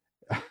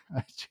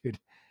 Dude,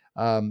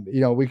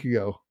 a week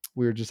ago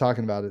we were just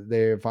talking about it.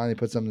 They finally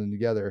put something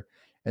together,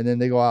 and then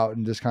they go out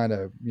and just kind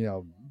of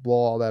blow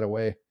all that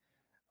away.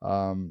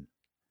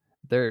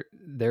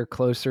 They're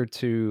closer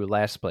to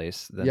last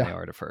place than Yeah, they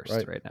are to first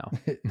right. right now.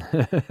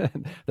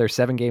 They're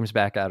 7 games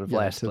back out of Yeah,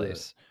 last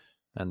place,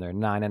 and they're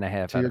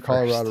 9.5 to out your of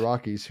Colorado first.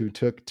 Rockies, who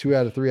took 2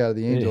 out of 3 out of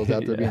the Angels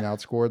after being Yeah.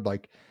 outscored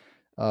like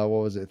what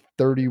was it,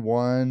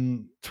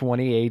 31?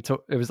 28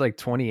 to, it was like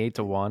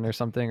 28-1 or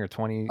something, or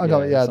 20, Oh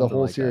no, yeah, the something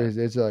whole like that. series.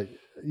 It's like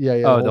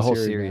the Oh, whole the whole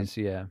series, man.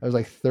 series, yeah. It was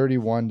like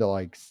 31 to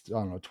like I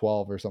don't know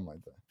 12 or something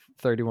like that.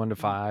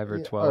 31-5 or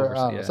Yeah, 12 or or I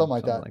don't know, something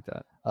like something that.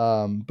 like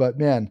that. But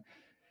man,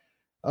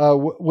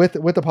 with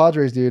the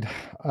Padres, dude,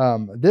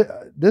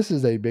 this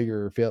is a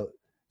bigger fail.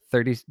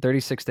 36-8.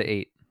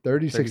 36-8.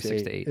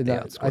 36-8. And They I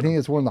outscored think them.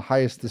 it's one of the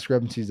highest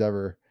discrepancies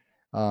ever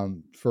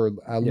for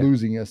Yeah.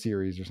 losing a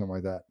series or something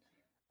like that.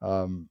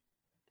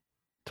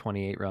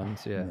 28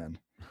 runs, yeah.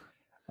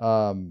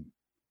 Man.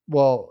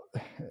 Well,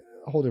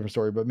 a whole different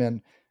story, but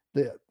man,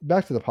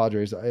 back to the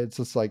Padres, it's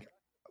just like,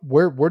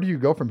 where do you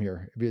go from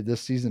here if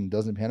this season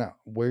doesn't pan out?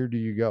 Where do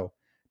you go?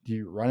 Do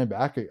you run it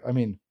back? I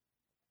mean,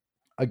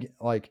 again,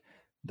 like,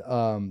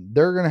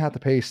 they're gonna have to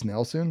pay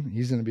Snell soon.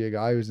 He's gonna be a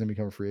guy who's gonna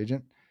become a free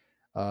agent.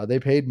 They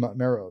paid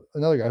another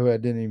guy who I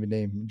didn't even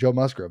name, Joe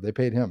Musgrove. They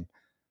paid him.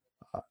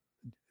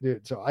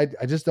 Dude, so I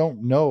just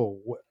don't know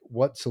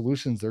what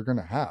solutions they're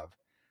gonna have.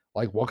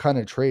 Like, what kind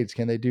of trades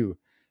can they do?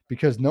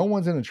 Because no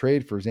one's gonna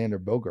trade for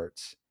Xander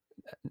Bogaerts.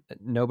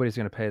 Nobody's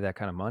going to pay that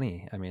kind of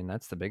money. I mean,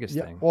 that's the biggest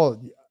Yeah, thing.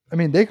 well, I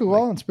mean, they could go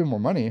Like, out and spend more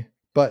money,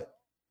 but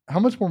how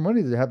much more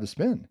money do they have to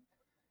spend?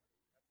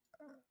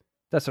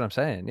 that's what I'm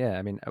saying. Yeah.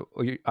 I mean,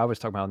 I was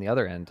talking about on the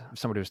other end. If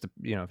somebody was to,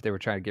 if they were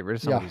trying to get rid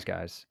of some of Yeah, these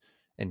guys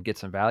and get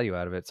some value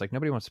out of it, it's like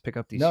nobody wants to pick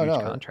up these no, huge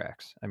no,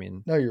 contracts. I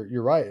mean, no,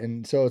 you're right.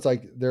 And so it's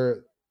like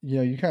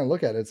you kind of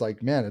look at it, it's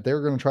like, man, if they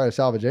were going to try to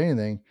salvage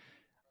anything,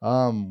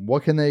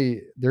 what can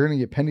they're going to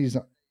get pennies.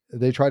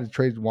 They tried to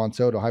trade Juan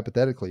Soto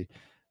hypothetically.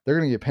 They're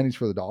going to get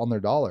pennies on their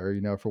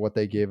dollar, for what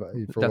they gave, for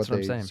that's what what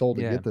I'm they saying. sold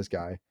to Yeah, get this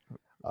guy.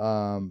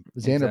 Xander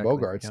exactly.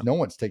 Bogaerts, Yeah. no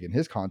one's taking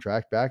his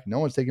contract back. No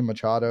one's taking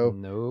Machado.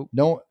 Nope.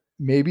 No,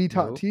 maybe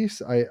Nope. Tatis.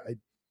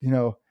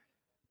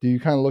 Do you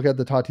kind of look at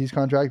the Tatis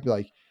contract, be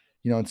like,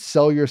 and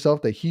sell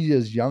yourself that he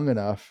is young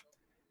enough.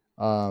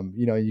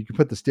 You can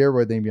put the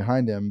steroid thing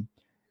behind him,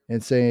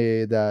 and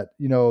say that,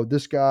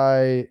 this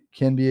guy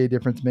can be a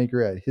difference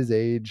maker at his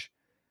age,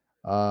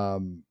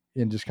 and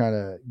just kind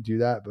of do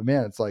that. But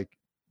man, it's like,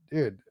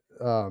 dude,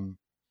 um,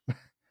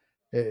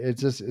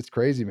 it's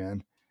crazy,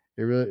 man.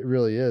 It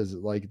really is.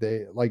 Like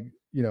Xander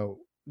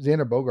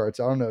Bogaerts.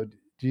 I don't know.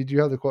 Do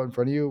you have the quote in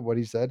front of you? What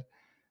he said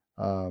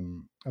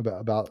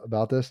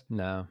about this?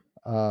 No,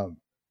 Um,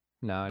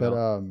 no, I but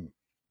don't.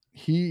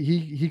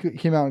 he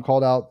came out and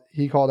called out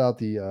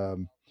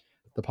the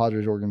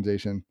Padres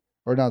organization,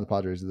 or not the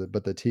Padres,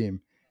 but the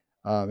team,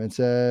 and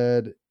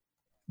said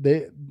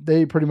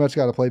they pretty much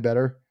got to play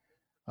better.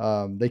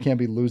 They can't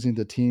be losing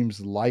to teams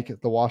like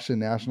the Washington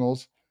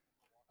Nationals.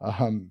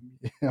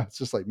 It's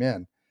just like,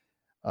 man.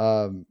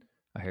 Um,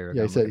 Here we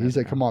yeah, go. he I'm said looking he at it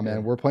said, "Come now. on, man,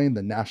 Yeah. we're playing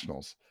the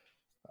Nationals."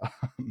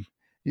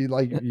 He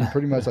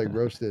pretty much like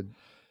roasted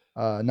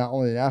not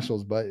only the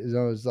Nationals, but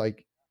it's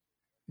like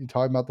you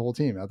talking about the whole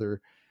team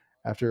after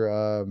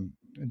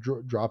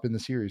dropping the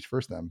series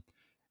first them.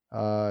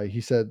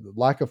 He said,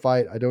 "Lack of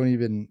fight. I don't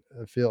even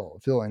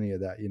feel any of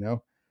that.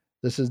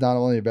 This is not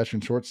only a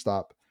veteran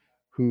shortstop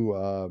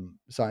who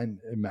signed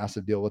a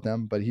massive deal with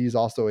them, but he's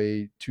also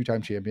a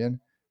two-time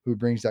champion who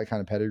brings that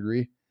kind of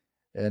pedigree.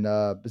 And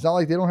it's not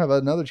like they don't have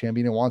another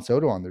champion in Juan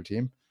Soto on their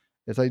team.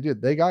 It's like,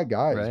 dude, they got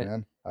guys, Right.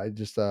 man. I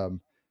just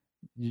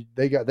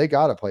they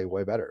got to play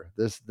way better.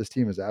 This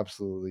team is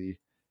absolutely,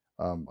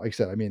 like I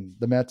said. I mean,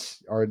 the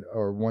Mets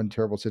are one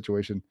terrible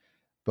situation,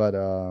 but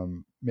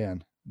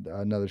man,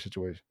 another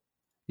situation.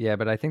 Yeah,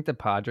 but I think the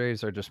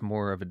Padres are just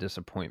more of a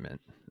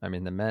disappointment. I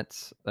mean, the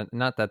Mets,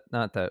 not that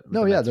No,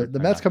 the yeah, Mets the are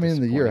Mets not coming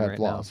in the year disappointing had right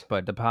now, flaws.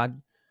 but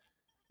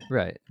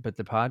right, but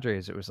the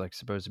Padres, it was like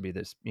supposed to be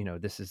this,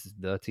 this is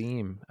the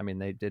team. I mean,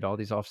 they did all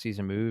these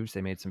offseason moves.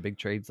 They made some big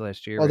trades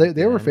last year Well, right they at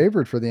they the were end,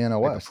 favored for the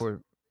NL right West.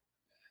 before,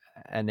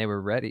 and they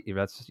were ready.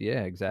 That's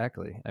yeah,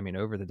 exactly. I mean,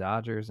 over the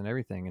Dodgers and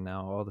everything, and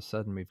now all of a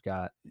sudden we've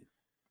got.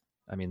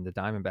 I mean, the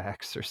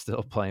Diamondbacks are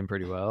still playing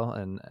pretty well,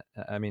 and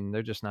I mean,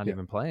 they're just not Yeah,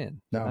 even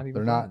playing. They're no, not even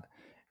they're not. playing.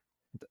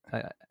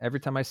 Every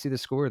time I see the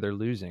score, they're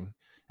losing,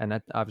 and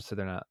that obviously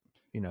they're not,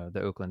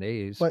 the Oakland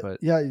A's, But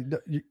but yeah,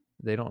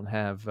 they don't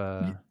have,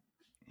 you,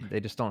 they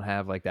just don't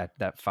have like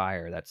that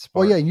fire, that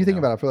well, yeah, spark, and you think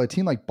about it for a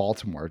team like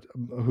Baltimore,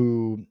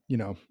 who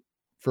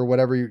for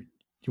whatever you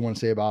want to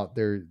say about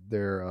their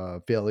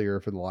failure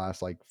for the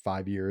last like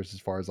 5 years, as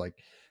far as like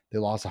they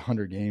lost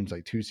 100 games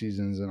like 2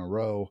 seasons in a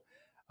row.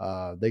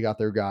 They got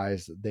their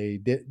guys. They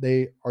did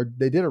it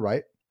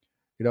right.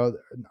 I'm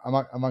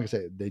not gonna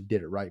say they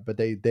did it right, but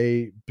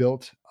they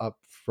built up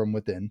from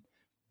within,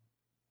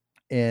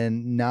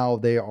 and now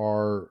they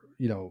are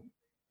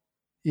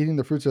eating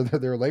the fruits of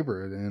their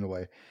labor in a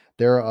way.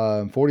 They're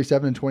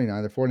 47-29.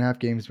 They're 4.5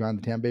 games behind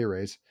the Tampa Bay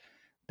Rays.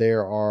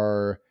 There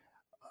are,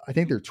 I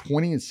think they're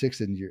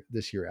 20-6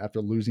 this year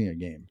after losing a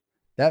game.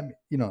 That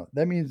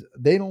means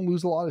they don't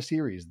lose a lot of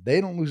series.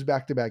 They don't lose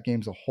back-to-back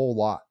games a whole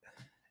lot.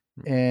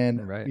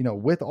 And right.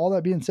 with all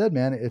that being said,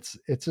 man, it's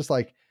just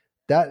like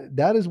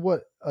that is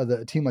what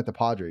the team like the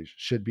Padres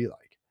should be like.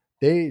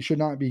 They should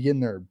not be getting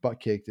their butt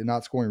kicked and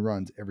not scoring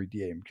runs every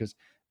game, because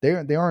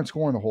they aren't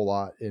scoring a whole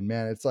lot. And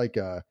man, it's like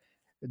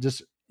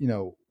just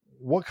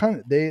what kind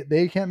of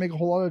they can't make a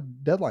whole lot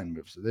of deadline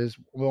moves. They just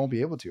won't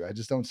be able to. I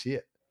just don't see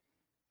it.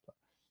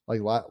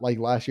 Like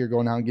last year,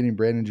 going out and getting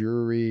Brandon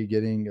Drury,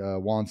 getting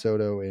Juan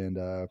Soto, and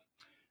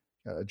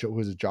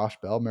was it Josh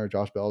Bell? Remember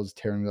Josh Bell was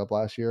tearing it up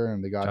last year,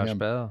 and they got Josh him.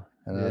 Bell,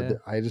 And yeah.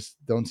 I just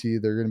don't see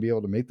they're going to be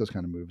able to make those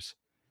kind of moves.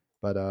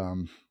 But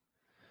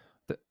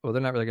Well,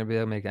 they're not really going to be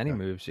able to make any yeah,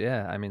 moves.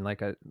 Yeah, I mean,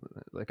 like I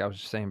was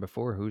just saying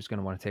before, who's going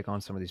to want to take on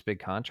some of these big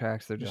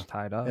contracts? They're yeah. just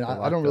tied And up. They're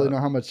I don't locked really know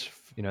up. how much.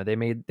 They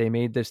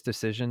made this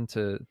decision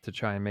to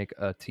try and make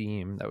a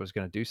team that was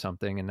going to do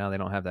something, and now they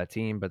don't have that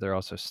team, but they're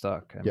also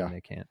stuck. I mean, Yeah, they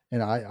can't.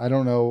 and I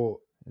don't know.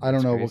 I don't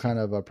It's know what crazy. kind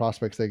of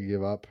prospects they could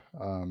give up.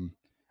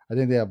 I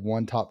think they have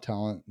one top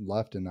talent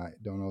left, and I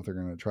don't know if they're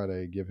going to try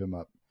to give him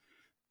up.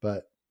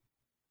 But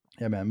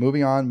yeah, man.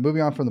 Moving on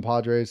from the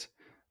Padres.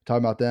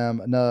 Talking about them.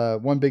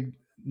 One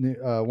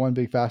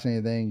big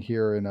fascinating thing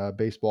here in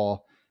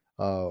baseball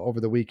over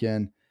the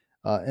weekend.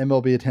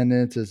 MLB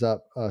attendance is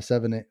up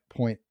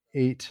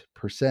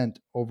 7.8%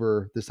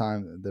 over this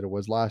time that it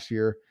was last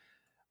year.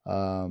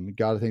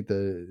 Got to think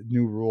the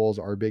new rules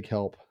are a big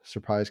help.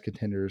 Surprise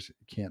contenders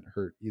can't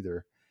hurt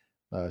either,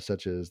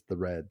 such as the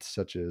Reds,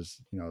 such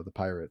as the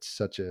Pirates,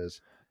 such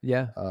as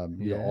Yeah, all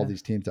yeah.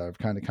 these teams that have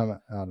kind of come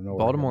out of nowhere. Yeah,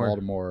 Baltimore.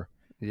 Baltimore.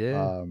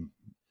 Yeah. Um,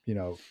 you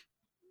know,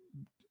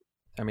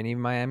 I mean,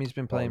 even Miami's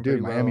been oh, playing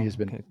dude, pretty Miami well has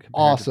been compared to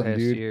awesome, past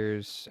dude.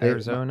 years. They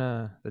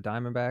Arizona, the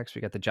Diamondbacks.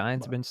 We got the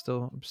Giants been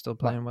still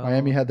playing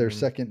Miami well. had I their mean,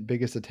 second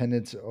biggest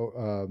attendance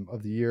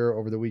of the year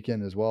over the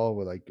weekend as well,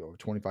 with like over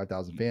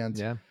 25,000 fans.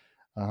 yeah.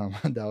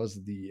 That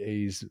was the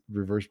A's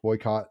reverse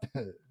boycott,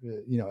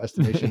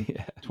 estimation,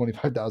 Yeah.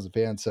 25,000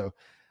 fans. So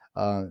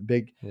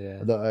big.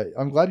 Yeah.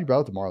 I'm glad you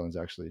brought up the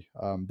Marlins. Actually,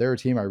 they're a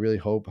team I really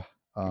hope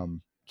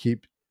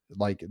keep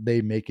like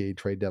they make a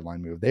trade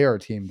deadline move. They are a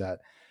team that,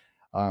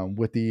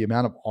 with the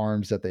amount of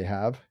arms that they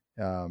have,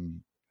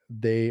 um,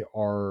 they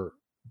are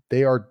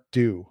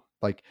due.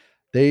 Like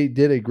They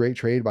did a great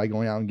trade by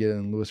going out and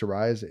getting Luis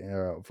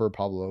Ariz for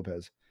Pablo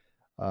Lopez.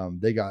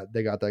 They got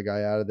that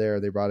guy out of there.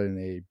 They brought in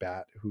a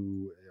bat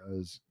who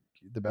is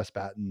the best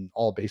bat in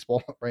all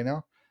baseball right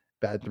now.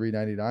 Bat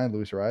 399,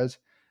 Luis Ariz.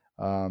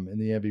 In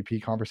the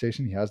MVP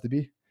conversation, he has to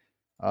be.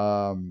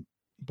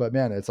 But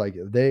man, it's like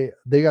they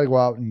got to go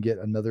out and get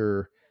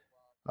another.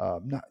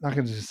 Not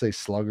going to just say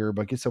slugger,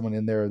 but get someone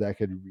in there that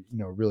could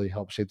really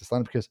help shape the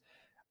lineup, because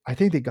I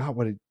think they got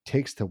what it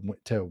takes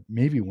to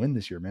maybe win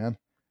this year, man.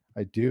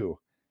 I do.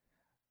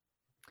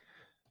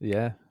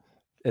 Yeah.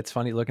 It's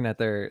funny looking at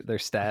their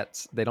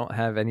stats. They don't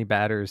have any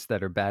batters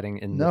that are batting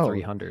in the No,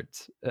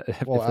 300s.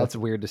 well, If that's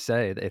weird to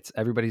say, it's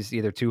everybody's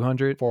either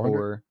 200 400.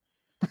 or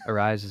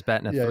Arise is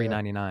batting at Yeah, yeah.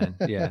 399.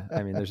 Yeah.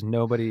 I mean, there's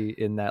nobody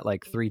in that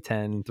like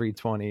 310,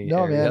 320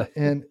 No, man, area.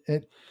 and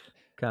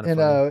Kind of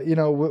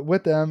funny.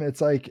 with them,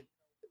 it's like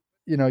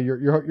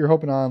you're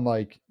hoping on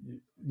like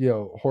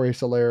Jorge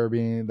Soler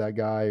being that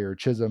guy or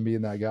Chisholm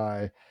being that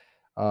guy.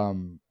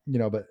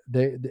 But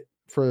they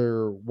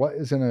for what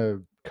is going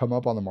to come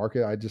up on the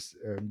market, I just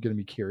am going to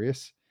be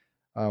curious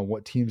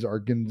what teams are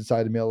going to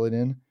decide to mail it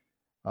in.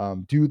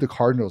 Do the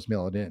Cardinals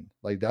mail it in?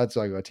 Like that's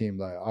like a team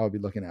that I'll be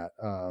looking at.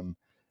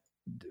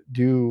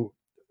 Do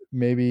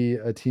maybe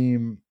a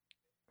team,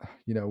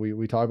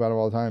 we talk about them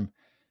all the time.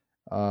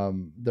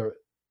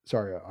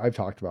 I've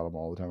talked about them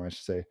all the time, I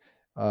should say.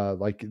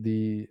 Like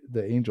the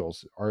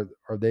Angels, are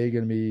they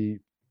going to be,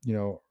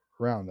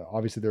 around?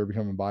 Obviously they're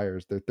becoming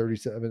buyers. They're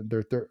 37,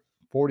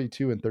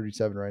 42 and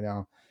 37 right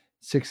now,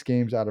 6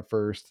 games out of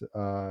first.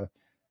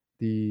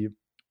 The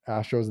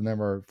Astros and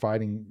them are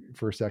fighting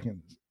for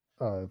second.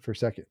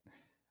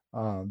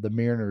 The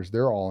Mariners,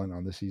 they're all in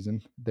on the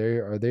season. They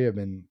have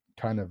been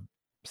kind of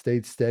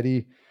stayed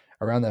steady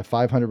around that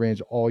 500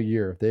 range all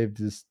year.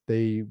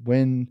 They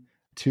win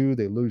 2,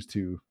 they lose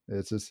 2.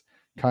 It's just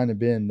kind of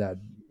been that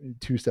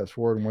 2 steps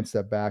forward and 1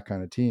 step back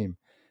kind of team.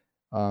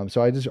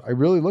 So I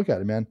really look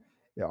at it, man.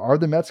 Are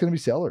the Mets going to be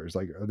sellers?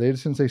 Like, are they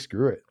just going to say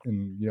screw it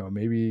and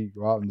maybe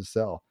go out and just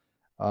sell?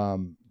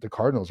 The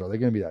Cardinals, are they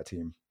going to be that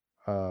team?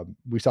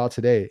 We saw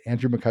today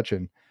Andrew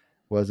McCutchen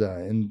was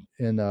in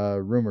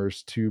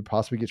rumors to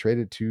possibly get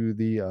traded to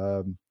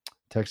the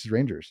Texas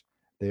Rangers.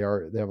 They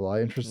have a lot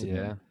of interest in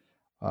him.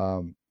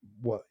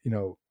 What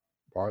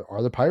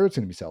are the Pirates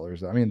going to be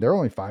sellers? I mean, they're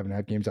only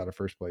 5.5 games out of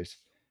first place.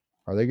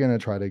 Are they going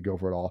to try to go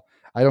for it all?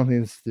 I don't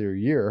think it's their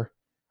year.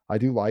 I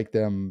do like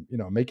them,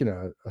 making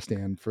a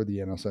stand for the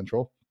NL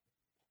Central.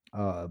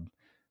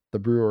 The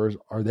Brewers,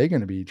 are they going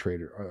to be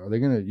traded? Are they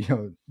going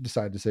to,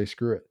 decide to say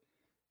screw it?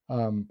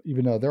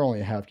 Even though they're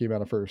only a half game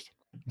out of first.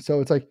 So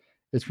it's like,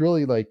 it's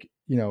really like,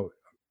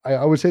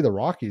 I would say the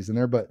Rockies in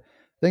there, but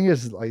the thing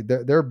is, like,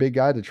 their big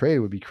guy to trade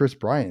would be Chris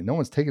Bryant. No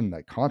one's taking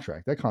that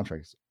contract. That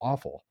contract is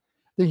awful.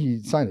 I think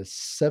he signed a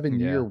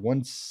 7-year,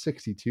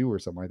 162 or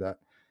something like that.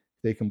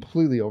 They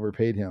completely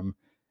overpaid him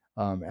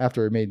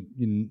after it made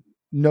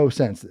no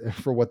sense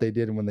for what they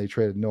did when they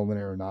traded Nolan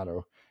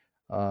Arenado.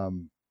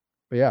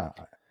 But yeah.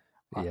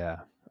 Yeah.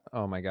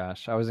 Oh my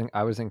gosh. I was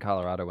in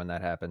Colorado when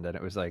that happened, and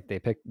it was like they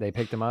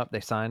picked him up, they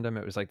signed him.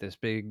 It was like this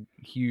big,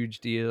 huge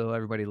deal.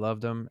 Everybody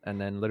loved him,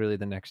 and then literally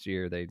the next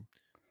year they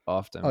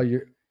offed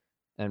him.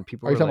 And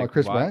people are you were talking like, about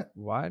Chris Bryant?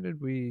 Why did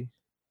we?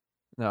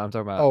 No, I'm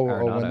talking about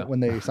Arenado. When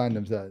they signed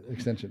him to that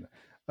extension.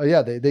 Oh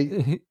yeah,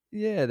 they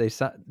yeah,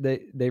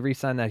 they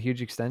re-signed that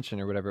huge extension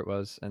or whatever it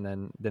was, and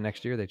then the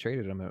next year they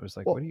traded him. It was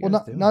like, what are you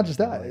guys doing? Not just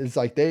that. It's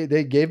like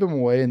they gave him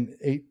away and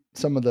ate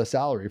some of the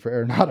salary for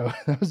Arenado.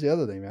 That was the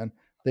other thing, man.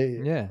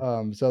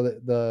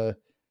 So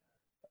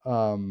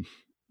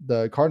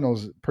the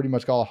Cardinals pretty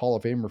much got a Hall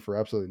of Famer for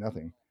absolutely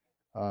nothing.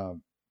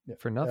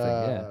 For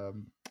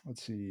nothing,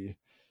 Let's see.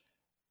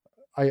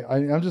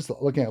 I'm just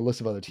looking at a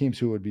list of other teams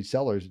who would be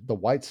sellers. The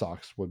White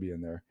Sox would be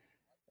in there.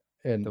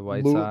 And the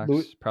White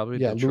Sox, probably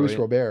Detroit. Luis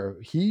Robert.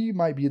 He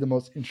might be the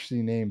most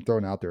interesting name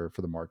thrown out there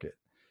for the market.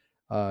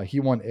 He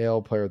won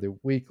AL Player of the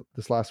Week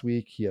this last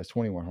week. He has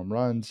 21 home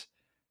runs.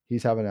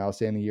 He's having an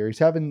outstanding year. He's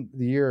having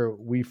the year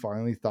we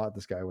finally thought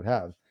this guy would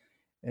have.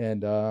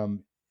 And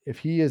if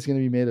he is going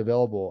to be made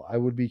available, I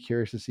would be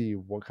curious to see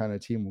what kind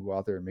of team will go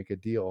out there and make a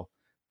deal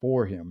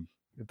for him.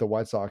 If the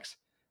White Sox,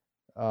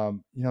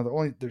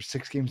 they're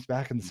 6 games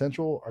back in the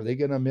Central. Are they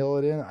going to mail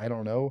it in? I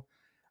don't know.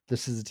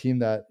 This is a team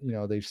that,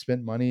 they've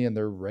spent money and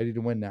they're ready to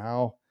win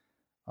now.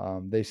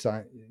 They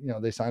signed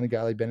a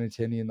guy like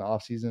Benintendi in the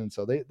offseason.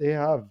 So they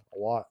have a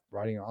lot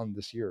riding on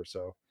this year.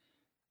 So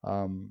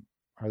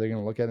are they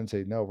going to look at it and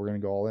say, no, we're going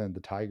to go all in?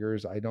 The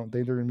Tigers, I don't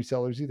think they're going to be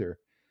sellers either.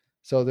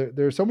 So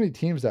there's so many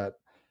teams that,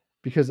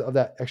 because of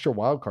that extra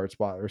wild card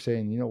spot, are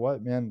saying, you know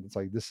what, man, it's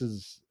like, this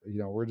is,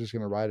 we're just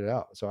going to ride it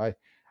out. So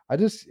I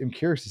just am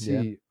curious to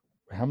see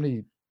how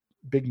many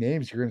big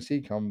names you're going to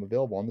see come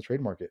available on the trade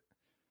market.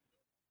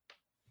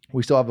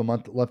 We still have a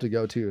month left to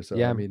go too.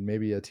 So, I mean,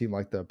 maybe a team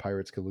like the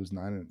Pirates could lose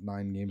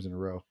nine games in a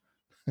row.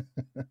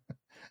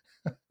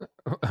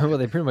 Well,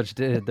 they pretty much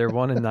did. They're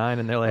 1-9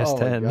 in their last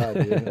 10. My God,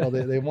 dude. Well,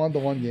 they won the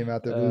one game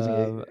after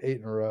losing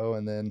eight in a row,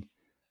 and then,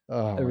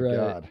 oh my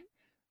God.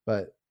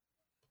 But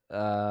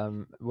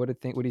What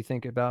do you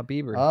think about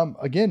Bieber?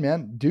 Again,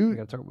 man, We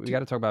got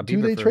to talk about do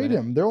Bieber they for a trade minute,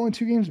 him? They're only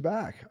 2 games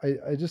back.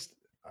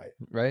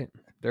 right?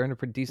 They're in a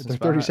pretty decent They're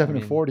spot. 37 I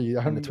and mean, 40.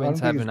 I and the don't Twins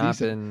think have it's not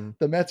decent. been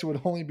The Mets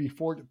would only be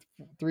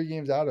 3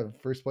 games out of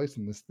first place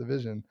in this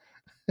division.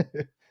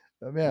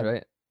 Oh, man.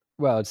 right.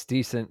 Well, it's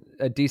decent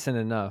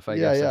enough, I Yeah,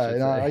 guess I yeah, should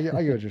and say.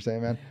 I get what you're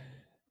saying, man.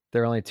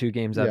 They're only 2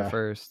 games out of Yeah.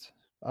 first.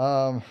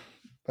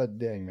 But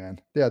dang, man.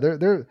 Yeah,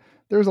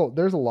 there's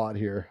a lot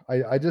here.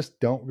 I just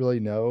don't really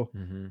know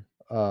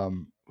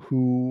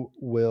who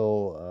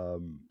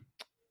will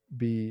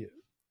be.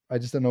 I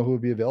just don't know who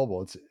would be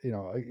available. It's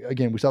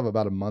again, we still have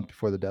about a month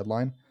before the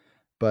deadline,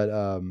 but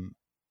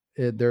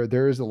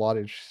there is a lot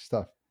of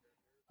interesting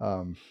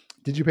stuff.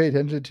 Did you pay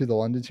attention to the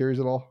London series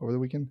at all over the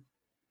weekend?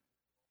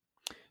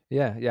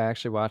 Yeah, I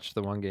actually watched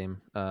the one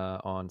game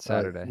on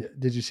Saturday.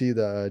 Did you see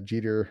the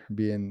Jeter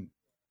being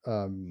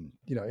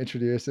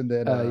introduced, and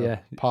then Yeah,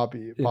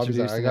 Poppy's like,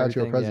 introduced I and got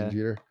you a everything.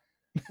 present,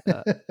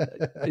 Yeah,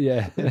 Jeter.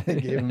 yeah, And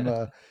they gave him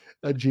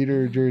a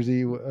Jeter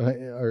jersey,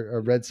 or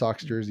a Red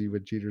Sox jersey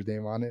with Jeter's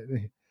name on it.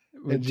 And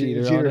with Jeter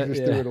on Jeter it.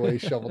 just threw Yeah, it away,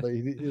 shoveled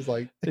it. He's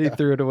like, he yeah,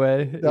 threw it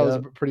away. that was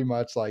Yep. pretty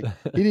much like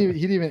he'd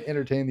even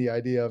entertain the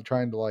idea of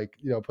trying to, like,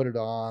 put it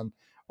on,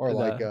 or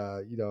like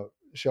And,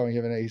 showing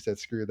him, and he said,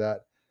 screw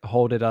that.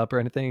 hold it up or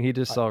anything. He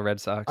just saw Red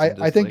Sox and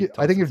I just think like I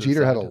tossed think it if to the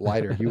Jeter had a side.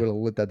 lighter, he would have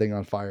lit that thing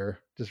on fire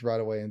just right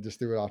away and just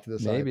threw it off to the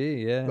side.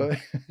 Maybe, yeah. But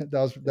that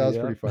was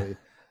pretty Yep. funny.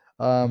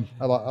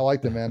 I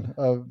liked them, man.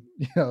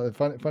 A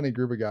funny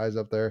group of guys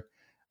up there.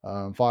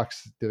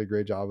 Fox did a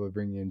great job of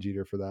bringing in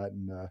Jeter for that,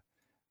 and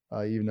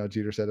even though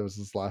Jeter said it was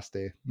his last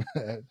day,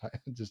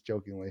 just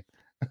jokingly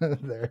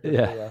there.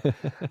 Yeah. But,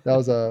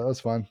 that was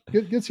fun.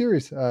 Good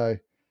series. For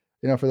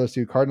those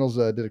two, Cardinals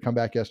did a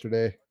comeback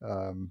yesterday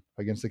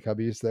against the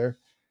Cubbies there.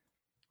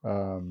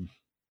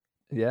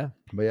 Yeah.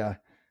 But yeah,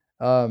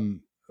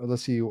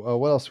 let's see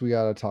what else we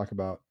got to talk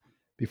about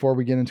before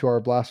we get into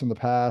our blast from the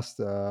past.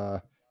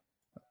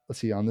 Let's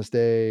see, on this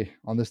day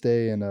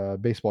in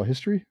baseball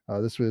history.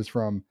 This was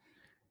from.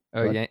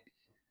 Oh, What? yeah.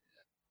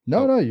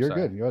 No, you're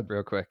Sorry. good. Go ahead.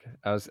 Real quick.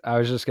 I was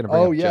just going to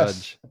bring Oh, up yes.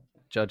 Judge.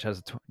 Judge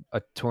has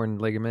a torn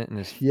ligament in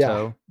his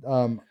Yeah.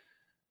 toe.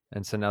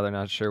 And so now they're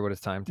not sure what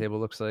his timetable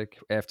looks like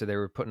after they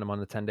were putting him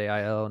on the 10-day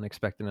IL and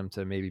expecting him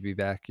to maybe be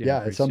back.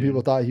 Some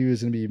people thought he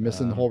was going to be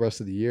missing the whole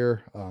rest of the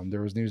year.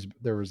 There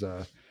was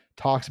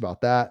talks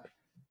about that.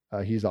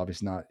 He's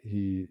obviously not.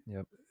 He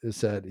has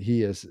said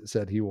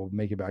he will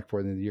make it back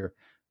before the end of the year.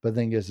 But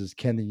the thing is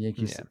can the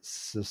Yankees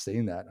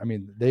sustain that? I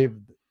mean,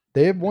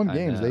 they have won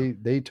games.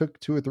 They took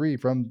 2 or 3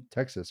 from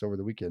Texas over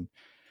the weekend.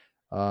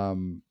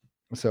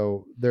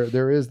 So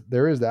there is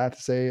that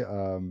to say.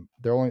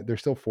 They're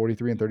still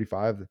 43 and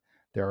 35.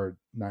 There are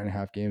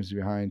 9.5 games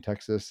behind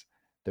Texas.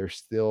 They're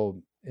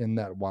still in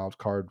that wild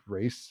card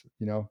race,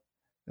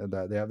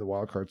 that they have the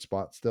wild card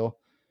spot still.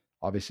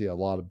 Obviously a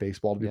lot of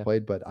baseball to be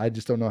played, but I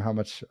just don't know how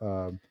much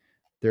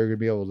they're going to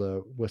be able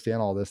to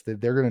withstand all this. They're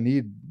going to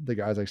need the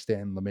guys like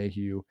Stanton,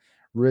 LeMahieu,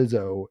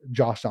 Rizzo,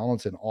 Josh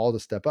Donaldson, all to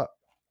step up.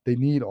 They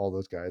need all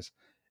those guys.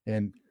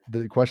 And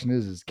the question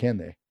is can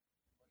they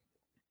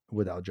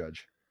without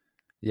Judge?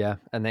 Yeah,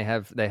 and they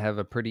have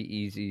a pretty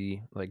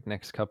easy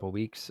next couple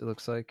weeks. It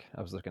looks like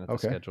I was looking at the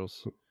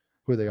schedules.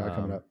 Who they got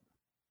coming up?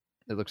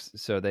 It looks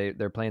so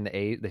they're playing the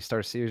A's. They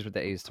start a series with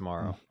the A's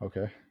tomorrow.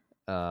 Okay.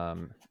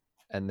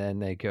 And then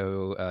they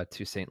go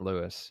to St.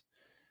 Louis,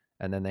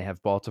 and then they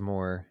have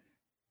Baltimore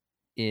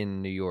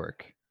in New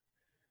York,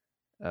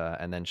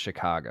 and then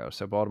Chicago.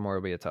 So Baltimore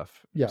will be a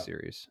tough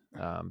series.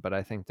 But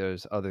I think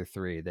those other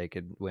 3, they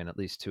could win at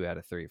least 2 out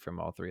of 3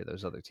 from all 3 of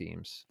those other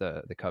teams.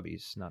 The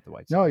Cubbies, not the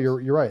White Sox. No,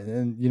 you're right.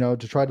 And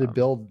to try to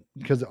build,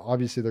 because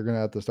obviously they're going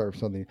to have to start with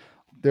something.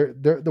 They're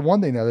the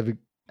one thing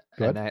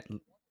that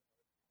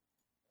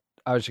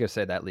I was just gonna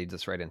say that leads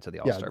us right into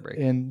the All-Star break.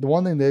 And the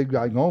one thing they've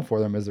got going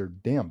for them is their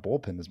damn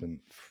bullpen has been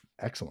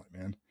excellent,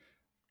 man.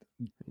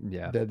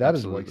 Yeah, that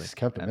is what's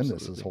kept them in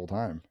this whole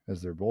time,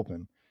 is their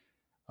bullpen.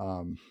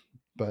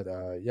 But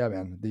yeah,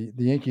 man, the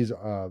Yankees,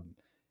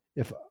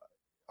 if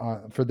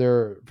for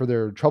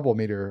their trouble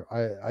meter,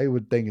 I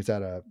would think it's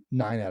at a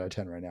 9 out of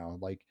 10 right now.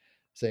 Like,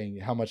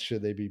 saying how much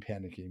should they be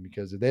panicking,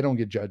 because if they don't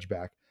get Judge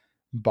back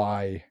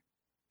by,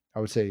 I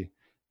would say,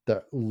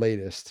 the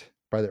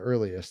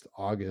earliest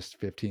August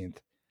 15th,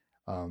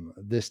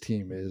 this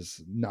team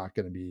is not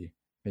going to be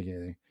making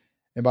anything.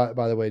 And by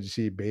the way, did you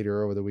see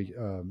Bader over the week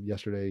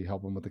yesterday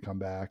help him with the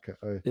comeback?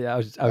 Yeah, I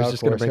was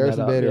just going to bring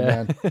Harrison that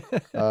up.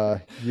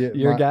 Bader, man.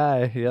 Your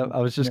guy. Yep, I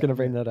was just going to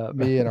bring that up.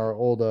 Me and our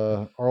old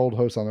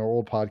host on our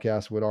old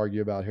podcast would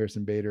argue about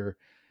Harrison Bader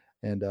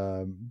and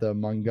the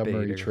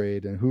Montgomery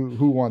trade, and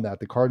who won that,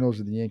 the Cardinals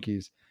or the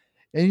Yankees.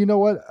 And you know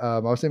what? I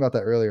was saying about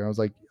that earlier. I was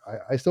like,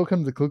 I still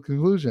come to the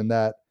conclusion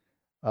that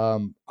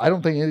I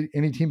don't think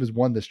any team has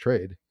won this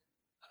trade.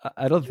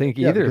 I don't think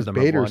either of them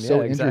Bader's have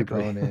won. so injury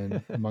prone,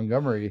 and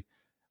Montgomery,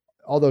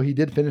 although he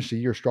did finish the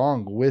year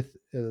strong with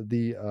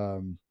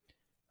the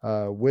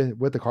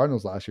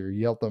Cardinals last year,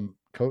 he helped them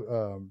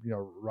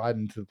ride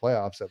into the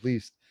playoffs, at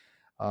least.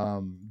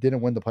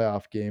 Didn't win the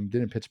playoff game,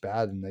 didn't pitch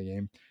bad in the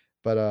game,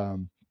 but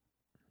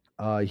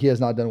He has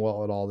not done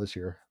well at all this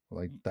year.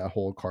 Like that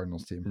whole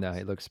Cardinals team. No,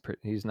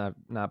 he's not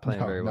playing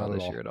very well Not at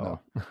this all. year at No,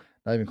 all.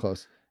 not even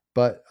close.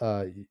 But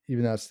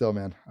even that still,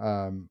 man.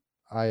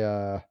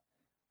 I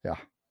yeah,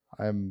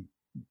 I'm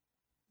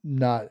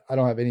not. I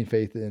don't have any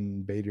faith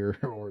in Bader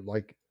or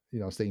like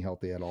staying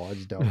healthy at all. I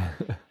just don't.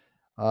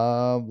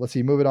 Let's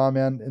see. Moving on,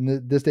 man.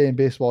 In this day in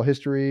baseball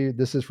history,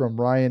 this is from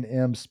Ryan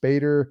M.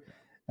 Spader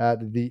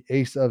at the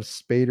Ace of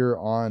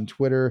Spader on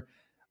Twitter.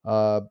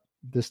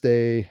 This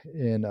day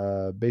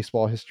in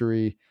baseball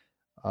history,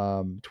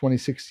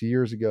 26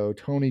 years ago,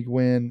 Tony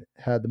Gwynn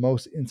had the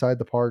most inside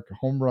the park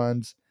home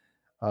runs,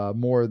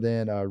 more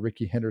than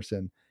Ricky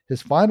Henderson.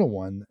 His final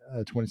one,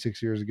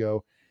 26 years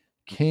ago,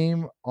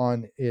 came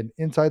on an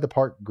inside the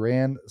park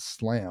grand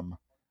slam,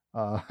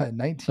 in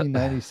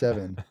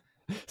 1997.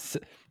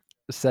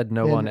 Said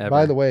no one And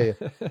by the ever. way,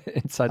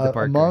 Inside the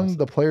park among grounds.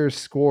 the players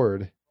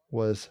scored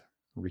was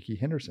Ricky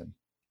Henderson.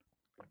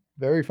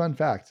 Very fun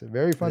fact.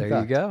 Very fun There you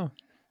fact. go.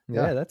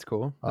 Yeah. Yeah, that's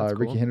cool. That's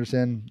Ricky cool.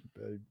 Henderson,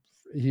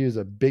 he was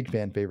a big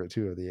fan favorite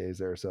too of the A's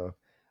there. So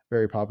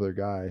very popular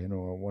guy,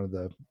 one of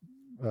the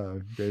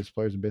greatest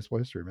players in baseball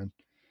history, man.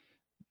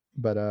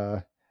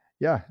 But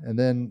yeah, and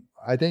then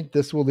I think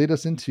this will lead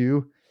us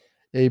into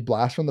a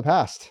blast from the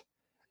past.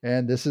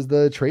 And this is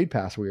the trade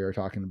pass we are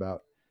talking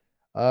about.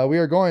 We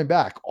are going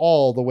back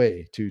all the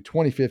way to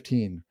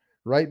 2015,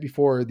 right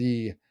before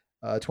the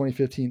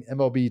 2015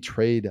 MLB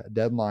trade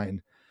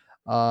deadline.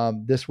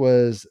 This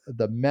was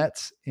the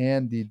Mets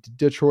and the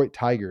Detroit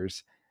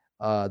Tigers.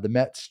 The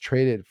Mets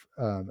traded,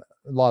 a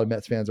lot of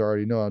Mets fans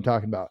already know what I'm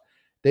talking about.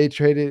 They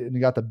traded and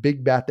got the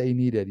big bat they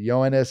needed,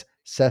 Yoenis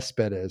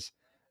Cespedes,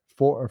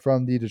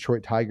 from the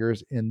Detroit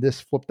Tigers, and this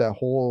flipped that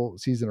whole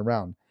season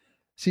around.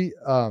 See,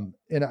 and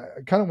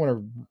I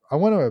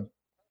want to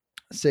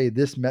say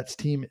this Mets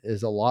team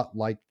is a lot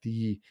like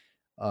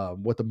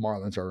what the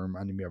Marlins are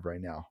reminding me of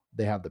right now.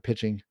 They have the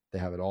pitching, they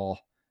have it all,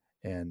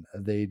 and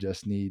they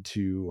just need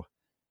to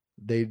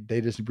they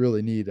just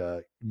really need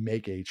to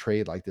make a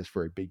trade like this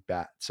for a big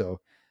bat. So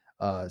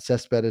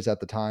Cespedes at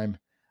the time,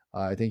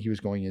 I think he was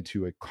going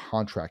into a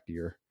contract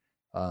year.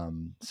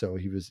 So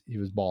he was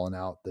balling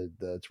out.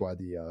 That's why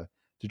the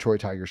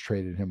Detroit Tigers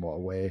traded him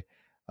away,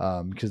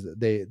 because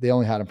they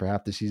only had him for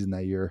half the season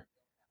that year.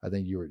 I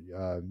think you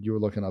were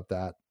looking up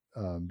that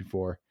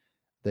before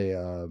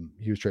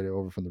he was traded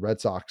over from the Red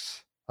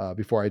Sox.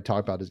 Before I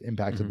talk about his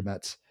impact to the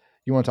Mets,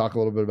 you want to talk a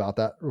little bit about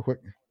that real quick?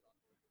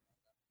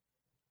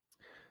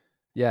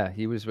 Yeah,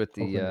 he was with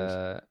Oakland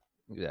A's.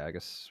 yeah, I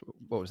guess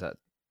what was that?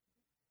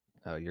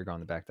 Oh, you're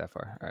going back that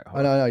far. All right, Oh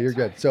hold on. no, you're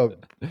Sorry. good. So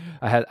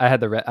I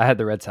had the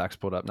Red Sox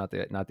pulled up, not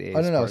the oh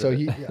A's no, part so of it.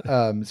 he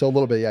so a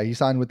little bit, yeah. He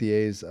signed with the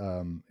A's.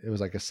 It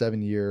was like a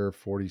 7-year,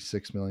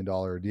 $46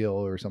 million deal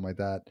or something like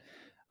that.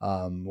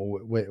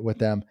 With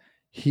them,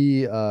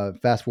 he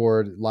fast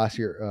forward last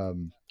year.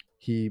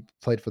 He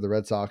played for the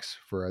Red Sox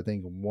for I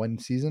think one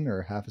season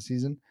or half a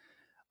season.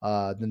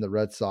 Then the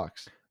Red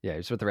Sox, Yeah, he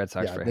was with the Red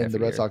Sox yeah. for Then half the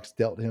a Red year. Sox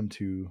dealt him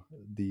to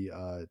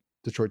the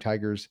Detroit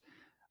Tigers.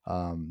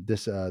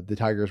 The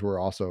Tigers were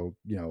also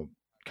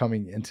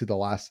coming into the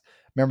last.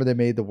 Remember they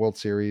made the World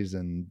Series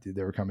and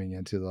they were coming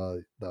into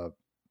the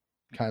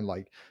kind of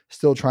like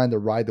still trying to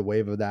ride the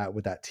wave of that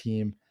with that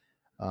team.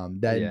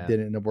 That Yeah.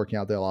 didn't end up working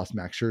out. They lost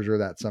Max Scherzer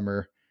that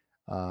summer.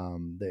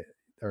 They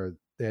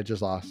they had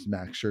just lost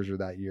Max Scherzer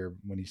that year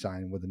when he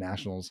signed with the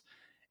Nationals,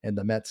 and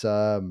the Mets.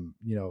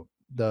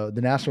 The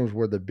Nationals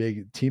were the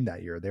big team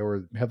that year. They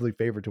were heavily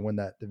favored to win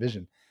that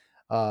division.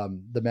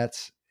 The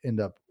Mets end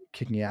up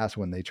kicking ass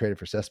when they traded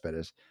for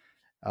Cespedes.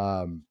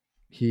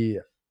 He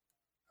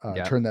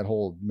Yeah. turned that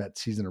whole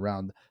Mets season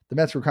around. The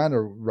Mets were kind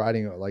of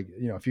riding like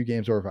a few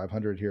games over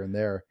 500 here and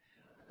there.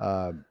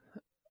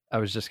 I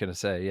was just gonna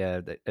say,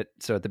 yeah.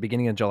 So at the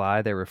beginning of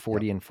July, they were Yep.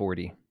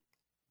 40-40.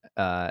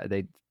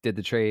 They did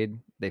the trade.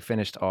 They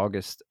finished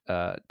August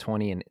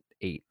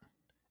 20-8.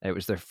 It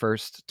was their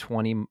first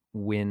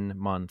 20-win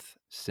month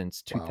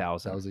since Wow, that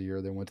 2000. was the year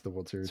they went to the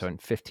World So Series. in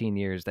 15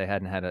 years, they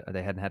hadn't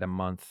had a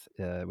month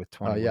with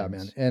 20 Yeah, man,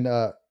 wins. and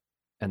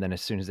And then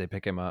as soon as they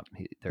pick him up,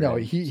 they're no,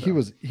 in. he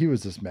So he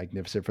was just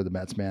magnificent for the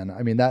Mets, man.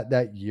 I mean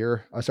that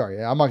year.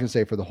 Sorry, I'm not gonna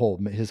say for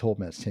his whole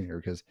Mets tenure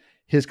because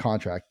his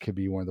contract could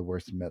be one of the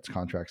worst Mets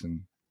contracts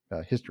in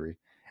history.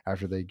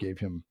 After they gave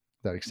him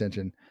that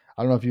extension,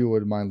 I don't know if you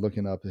would mind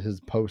looking up his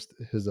post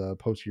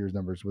years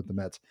numbers with the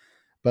Mets,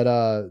 but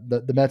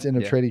the Mets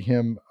ended up yeah, trading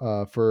him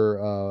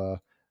for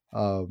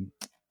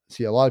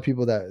see a lot of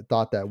people that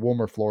thought that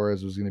Wilmer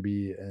Flores was going to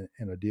be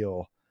in a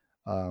deal,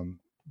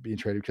 being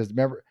traded because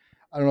remember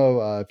I don't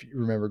know if you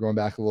remember going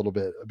back a little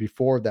bit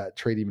before that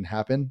trade even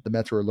happened. The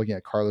Mets were looking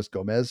at Carlos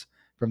Gomez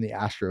from the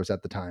Astros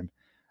at the time.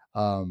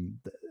 Um,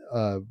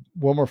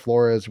 Wilmer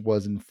Flores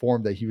was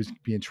informed that he was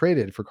being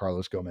traded for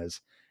Carlos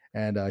Gomez,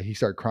 and he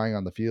started crying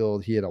on the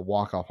field. He had a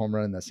walk-off home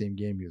run in that same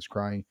game. He was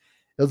crying.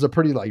 It was a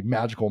pretty like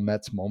magical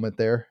Mets moment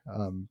there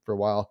for a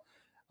while.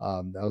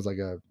 That was like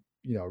a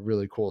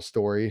really cool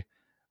story.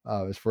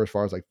 As far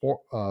as like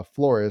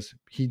Flores,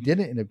 he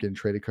didn't end up getting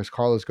traded because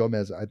Carlos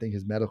Gomez, I think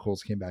his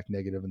medicals came back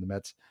negative, and the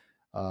Mets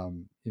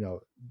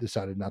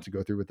decided not to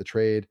go through with the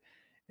trade.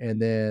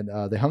 And then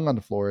they hung on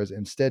to Flores,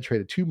 instead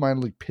traded 2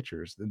 minor league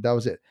pitchers. That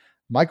was it.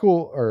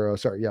 Michael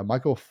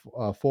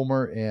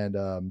Fulmer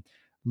and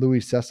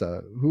Luis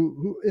Sessa,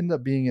 who ended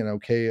up being an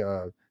okay.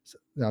 I'm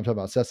talking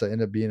about Sessa,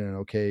 ended up being an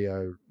okay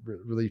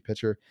relief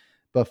pitcher,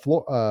 but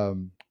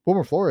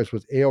Fulmer Flores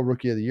was AL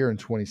Rookie of the Year in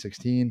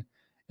 2016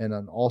 and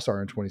an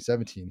All-Star in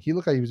 2017. He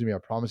looked like he was going to be a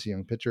promising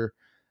young pitcher,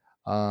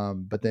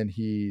 but then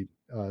he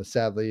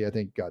sadly, I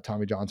think, got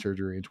Tommy John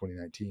surgery in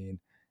 2019,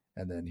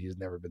 and then he's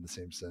never been the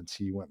same since.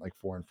 He went like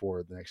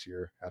 4-4 the next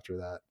year after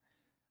that.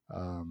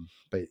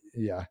 But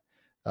yeah,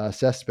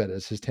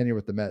 Cespedes, his tenure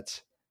with the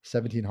Mets,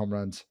 17 home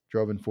runs,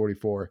 drove in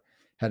 44,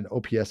 had an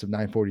OPS of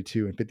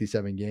 942 in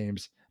 57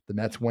 games. The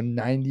Mets won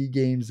 90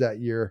 games that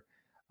year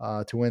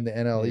to win the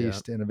NL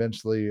East, and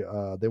eventually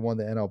they won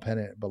the NL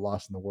pennant, but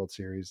lost in the World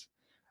Series,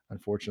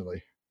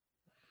 unfortunately,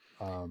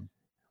 to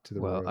the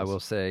Royals. I will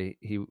say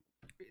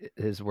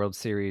his World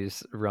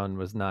Series run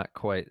was not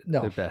quite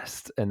the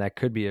best, and that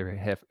could be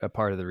a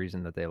part of the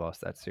reason that they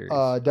lost that series.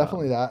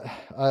 Definitely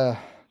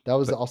that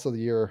was also the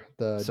year,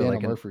 the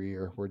Daniel Murphy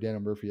year, where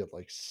Daniel Murphy had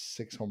like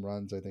 6 home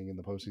runs, I think, in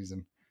the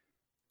postseason.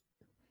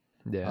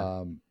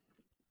 Yeah.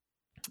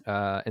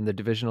 In the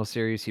divisional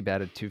series, he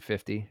batted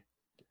 .250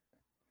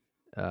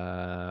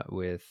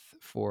 with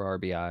 4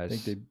 RBIs. I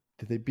think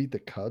did they beat the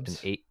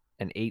Cubs?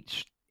 And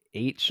eight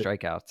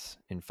strikeouts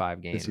in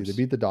 5 games. They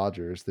beat the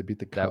Dodgers. They beat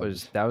the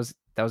Cubs. That was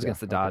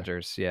against the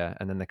Dodgers, yeah.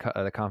 And then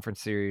the conference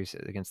series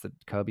against the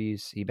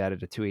Cubbies, he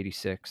batted a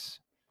 .286,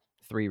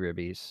 3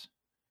 ribbies.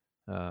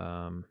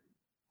 And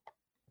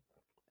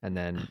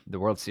then the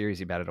World Series,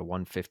 he batted a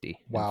 .150 in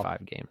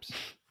 5 games.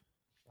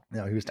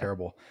 No, he was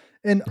terrible.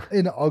 And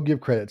I'll give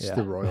credit to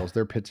the Royals.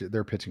 Their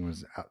pitching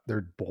was out,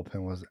 their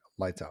bullpen was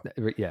lights out.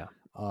 Yeah.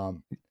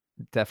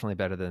 Definitely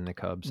better than the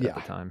Cubs at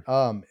the time.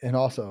 And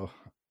also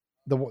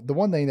the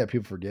one thing that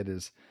people forget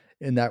is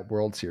in that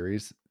World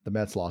Series, the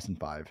Mets lost in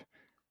 5.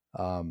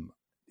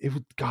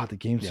 The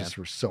games just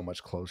were so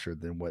much closer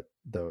than what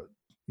the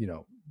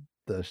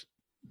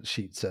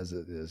sheet says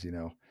it is,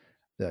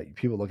 that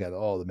people look at,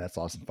 the Mets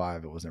lost in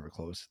 5. It was never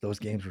close. Those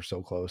games were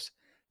so close.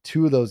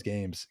 2 of those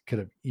games could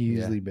have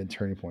easily been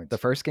turning points. The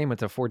first game went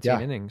to 14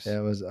 innings. And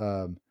it was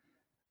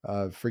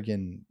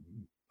freaking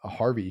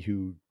Harvey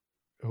who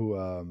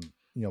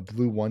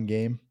blew one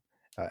game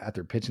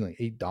after pitching like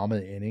 8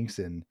 dominant innings,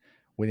 and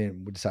we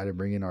decided to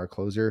bring in our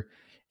closer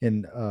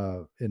in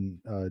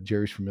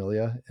Jerry's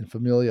Familia, and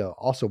Familia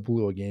also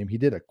blew a game. He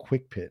did a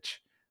quick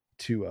pitch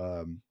to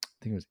I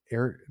think it was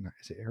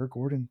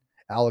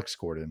Alex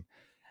Gordon,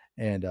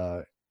 and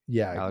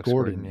Alex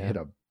Gordon hit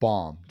a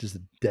bomb, just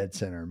a dead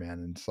center, man,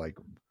 and it's like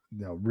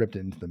ripped it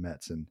into the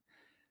Mets, and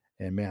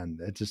man,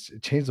 it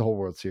changed the whole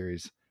World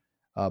Series.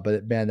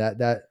 But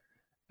that.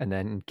 And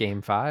then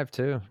Game 5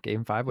 too.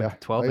 Game 5 with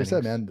 12 innings. Like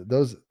I said,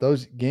 man,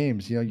 those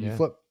games, you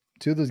flip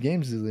 2 of those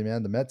games easily,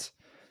 man. The Mets,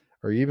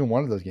 or even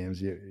one of those games,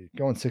 you're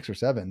going 6 or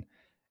 7.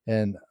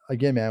 And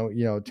again,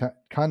 man,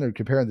 kind of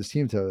comparing this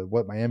team to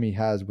what Miami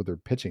has with their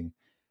pitching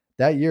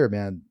that year,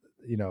 man.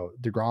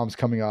 DeGrom's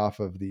coming off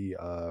of the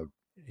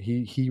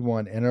he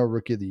won NL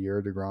Rookie of the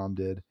Year. DeGrom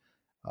did.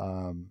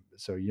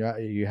 So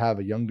you have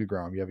a young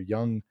DeGrom, you have a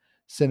young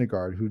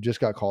Syndergaard who just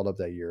got called up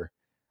that year.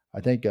 I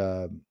think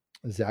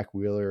Zach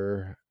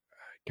Wheeler,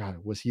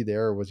 God, was he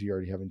there or was he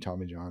already having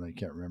Tommy John? I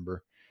can't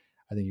remember.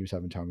 I think he was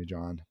having Tommy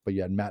John. But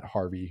you had Matt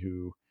Harvey,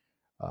 who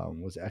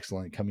was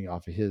excellent coming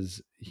off of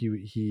his. He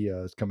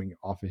was coming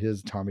off of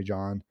his Tommy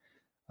John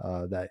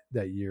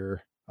that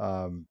year.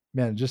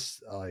 Man,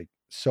 just like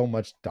so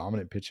much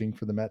dominant pitching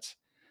for the Mets.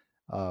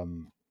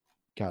 Do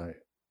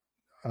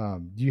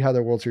you have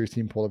their World Series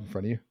team pulled up in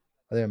front of you?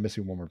 I think I'm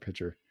missing one more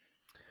pitcher.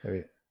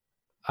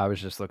 I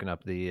was just looking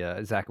up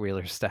the Zach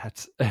Wheeler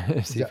stats,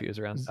 see if he was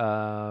around.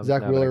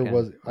 Zach Wheeler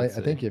was. I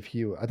think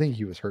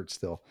he was hurt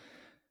still.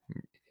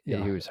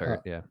 Yeah, he was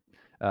hurt.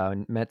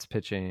 Mets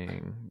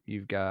pitching.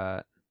 You've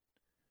got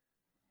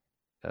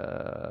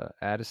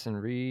Addison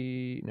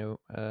Reed. No,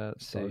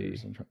 let's see.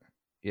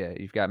 Yeah,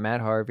 you've got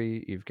Matt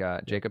Harvey. You've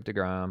got Jacob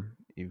DeGrom.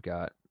 You've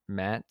got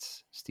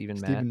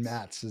Steven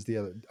Matz is the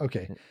other.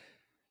 Okay.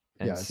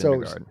 And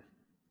Syndergaard. So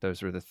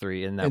those were the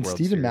 3 in that World Series.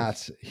 And Steven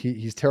Matz,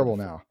 he's terrible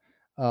now.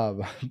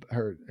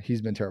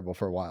 He's been terrible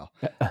for a while.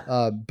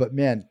 But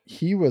man,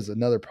 he was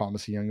another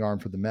promising young arm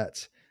for the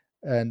Mets.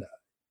 And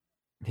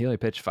he only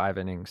pitched 5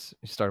 innings.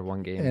 He started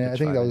 1 game. And I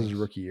think that was his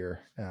rookie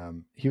year.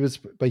 He was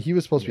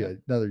supposed to be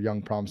another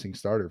young, promising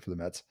starter for the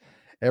Mets.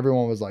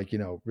 Everyone was like,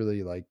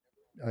 really like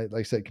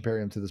I said,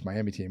 comparing him to this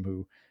Miami team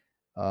who,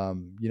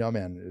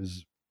 man,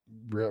 is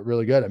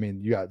really good. I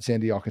mean, you got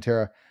Sandy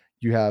Alcantara,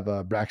 you have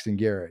Braxton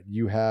Garrett,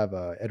 you have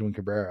Edwin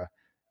Cabrera,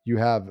 you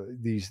have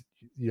these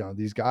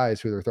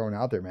guys who they're throwing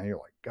out there, man. You're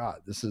like,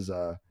 God, this is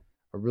a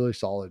really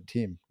solid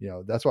team.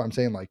 That's why I'm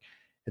saying, like,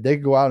 if they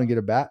could go out and get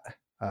a bat,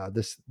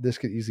 this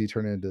could easily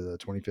turn into the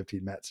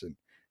 2015 Mets, and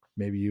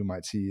maybe you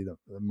might see the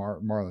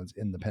Marlins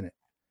in the pennant.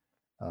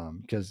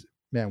 Because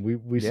man,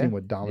 we've seen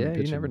what dominant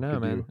pitching. You never know,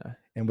 man.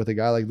 And with a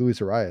guy like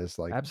Luis Arias,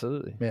 like,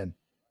 absolutely, man,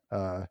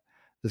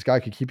 this guy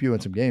could keep you in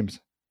some games,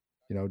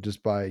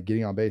 just by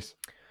getting on base.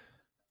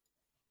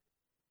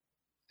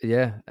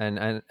 Yeah,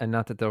 and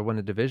not that they'll win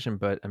a division,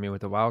 but I mean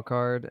with the wild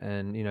card,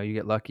 and you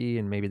get lucky,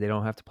 and maybe they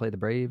don't have to play the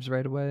Braves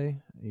right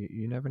away.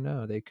 You never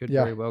know; they could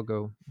Yeah. very well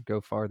go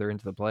farther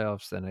into the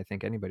playoffs than I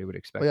think anybody would Well,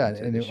 expect yeah, them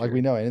to and this like we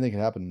year. know, anything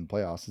can happen in the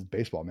playoffs. It's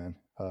baseball, man.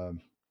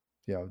 Just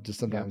Yep.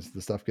 sometimes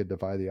the stuff could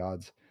defy the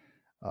odds.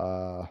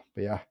 But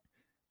yeah,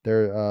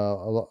 there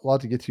a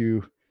lot to get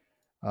to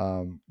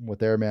with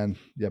there, man.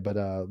 Yeah, but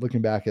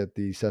looking back at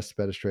the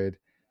Cespedes trade,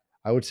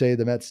 I would say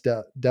the Mets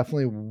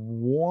definitely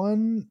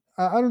won.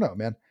 I don't know,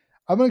 man.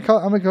 I'm gonna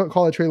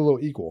call that trade a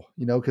little equal,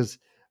 because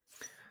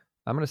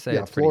I'm gonna say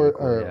yeah, it's pretty Flor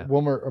equal. or Yeah,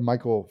 Wilmer or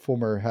Michael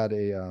Fulmer had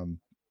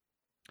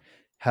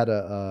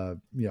a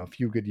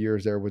few good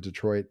years there with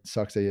Detroit.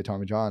 Sucks that he had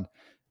Tommy John,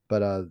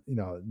 but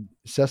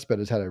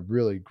Cespedes had a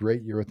really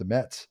great year with the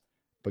Mets.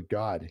 But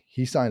God,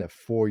 he signed a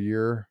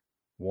 4-year,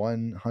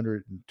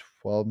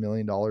 $112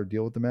 million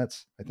deal with the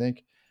Mets, I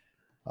think.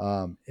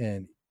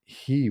 And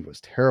he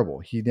was terrible.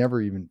 He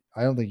never even.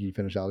 I don't think he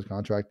finished out his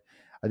contract.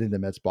 I think the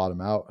Mets bought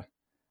him out.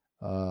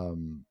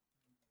 Um,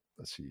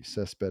 let's see,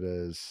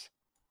 Cespedes.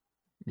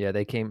 yeah.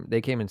 They came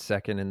in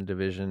second in the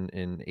division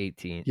in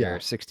 18 or Yeah,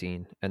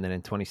 16, and then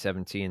in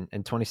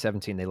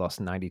 2017 they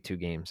lost 92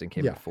 games and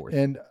came in yeah. fourth.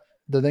 And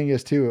the thing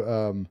is too,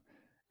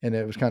 and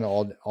it was kind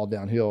of all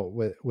downhill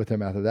with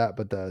him after that.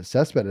 But the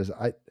Cespedes,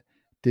 how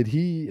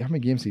many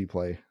games did he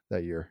play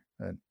that year?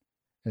 And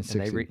And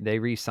 16. they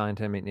re-signed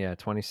him in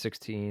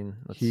 2016.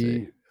 Let's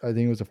see, I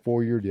think it was a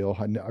 4-year deal.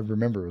 I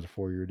remember it was a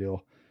 4-year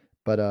deal,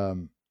 but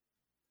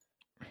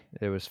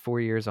it was 4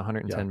 years, yeah.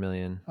 110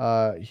 million.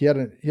 He had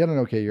an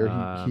okay year.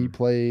 He Um,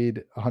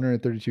 played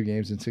 132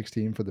 games in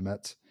 16 for the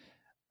Mets.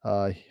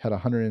 He had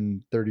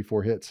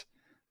 134 hits,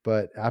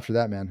 but after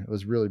that, man, it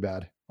was really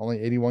bad. Only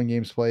 81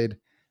 games played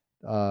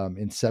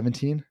in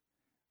 17,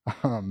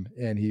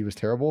 and he was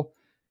terrible.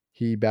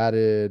 He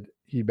batted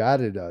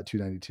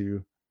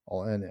 292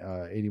 all in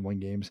 81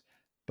 games,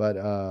 but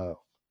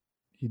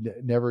he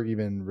never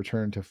even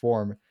returned to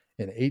form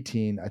in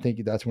 18. I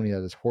think that's when he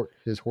had his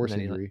and horse then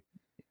injury,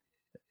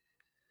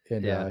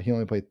 and yeah, he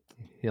only played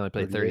he only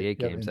played 38. 38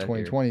 Yep, games in that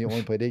year. 2020, he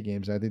only played 8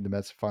 games, and I think the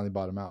Mets finally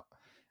bought him out.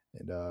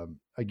 And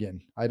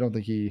again, I don't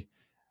think he.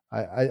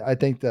 I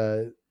think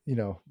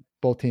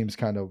both teams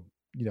kind of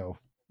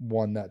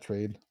won that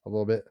trade a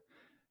little bit.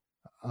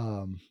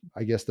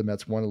 I guess the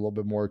Mets won a little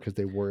bit more because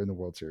they were in the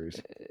World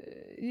Series.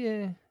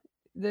 Yeah,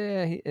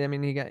 yeah. I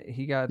mean, You got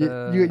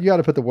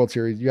to put the World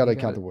Series. You got he to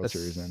got count the World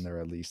Series in there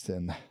at least,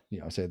 and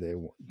say they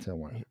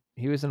won it.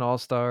 he was an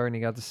all-star, and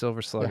he got the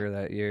Silver Yeah, Slugger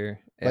that year.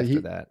 but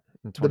After that,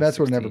 in the Mets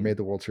would have never 2016, made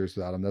the World Series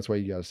without him. That's why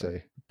you got to but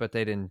say but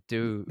they didn't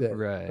do that.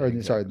 right.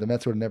 Or sorry, the Exactly,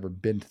 Mets would have never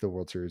been to the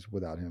World Series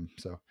without him.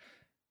 So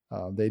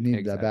they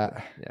needed that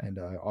exactly. bat, Yeah,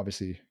 and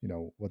obviously,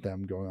 with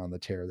them going on the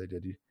tear they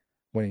did,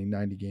 winning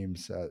 90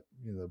 games at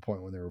the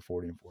point when they were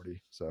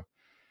 40-40. So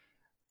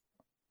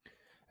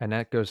and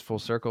that goes full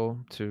circle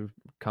to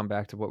come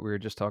back to what we were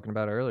just talking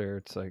about earlier.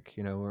 It's like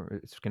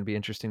it's going to be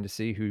interesting to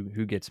see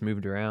who gets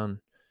moved around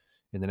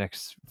in the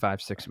next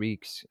 5-6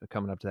 weeks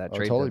coming up to that oh,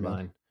 trade totally, man.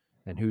 deadline,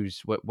 and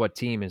what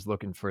team is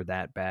looking for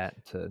that bat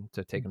to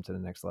take them to the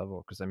next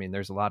level. Because I mean,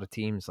 there's a lot of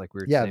teams, like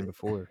we were Yeah, saying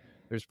before.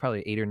 There's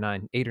probably eight or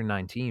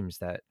nine teams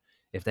that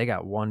if they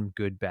got one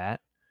good bat,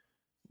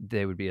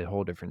 they would be a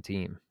whole different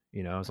team.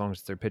 As long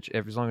as their pitch,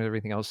 as long as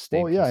everything else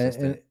well, stayed yeah,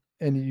 consistent.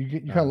 and you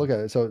kind of look Um,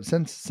 at it. So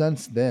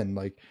since then,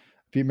 like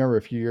if you remember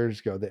a few years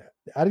ago,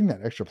 adding that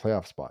extra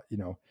playoff spot,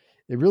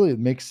 it really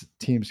makes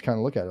teams kind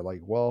of look at it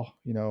like, well,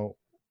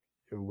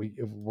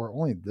 if we're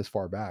only this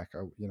far back,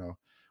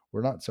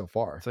 we're not so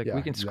far. it's like we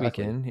Yeah, can squeak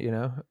exactly.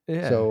 in.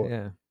 Yeah, So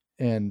yeah.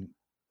 and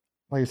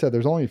like I said,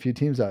 there's only a few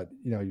teams that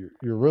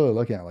you're really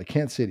looking at, like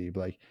Kansas City. But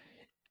like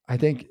I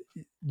think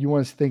you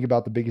want to think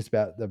about the biggest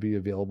bat that'd be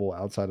available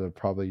outside of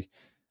probably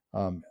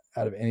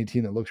out of any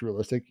team that looks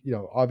realistic.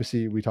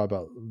 Obviously we talked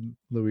about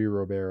Louis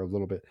Robert a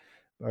little bit,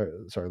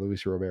 or sorry,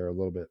 Luis Robert a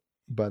little bit,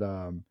 but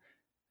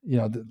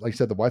like I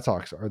said, the White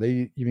Sox, are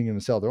they even going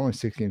to sell? They're only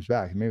 6 games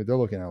back. Maybe they're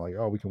looking at like,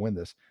 oh, we can win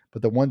this.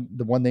 But the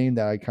one name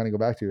that I kind of go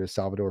back to is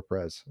Salvador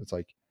Perez. It's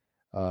like,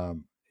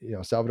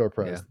 Salvador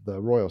Yeah. Perez.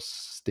 The Royals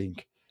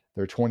stink.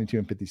 They're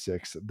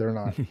 22-56. They're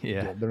not.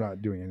 Yeah. They're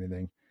not doing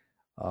anything.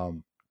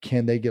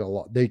 Can they get a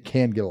lot? They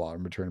can get a lot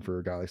in return for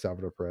a guy like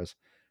Salvador Perez,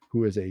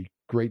 who is a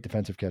great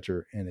defensive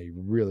catcher and a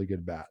really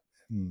good bat.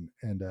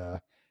 And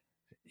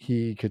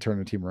he could turn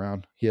the team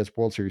around. He has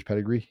World Series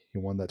pedigree. He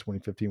won that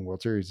 2015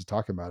 World Series. He's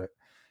talking about it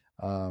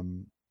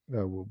um,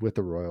 with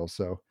the Royals.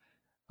 So,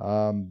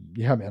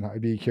 yeah, man,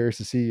 I'd be curious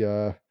to see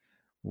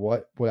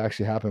what would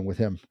actually happen with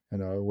him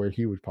and where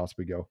he would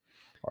possibly go.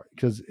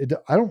 Because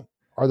I don't.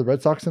 Are the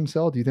Red Sox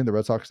themselves? Do you think the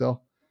Red Sox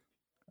sell?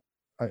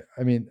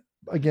 I mean,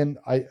 again,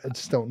 I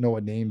just don't know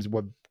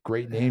what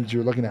great names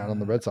you're looking at on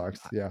the Red Sox.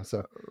 Yeah,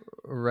 so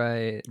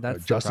Right. That's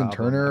the Justin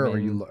problem. I Turner,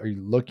 mean, are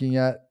you looking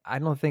at I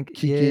don't think,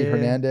 Kike yeah,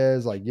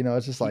 Hernandez? Like,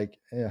 it's just Ki- like,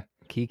 yeah. I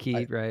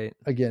Kiki, right?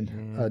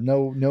 again, Yeah.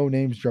 no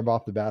names jump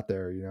off the bat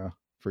there,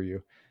 for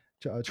you.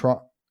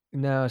 Toronto.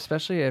 No,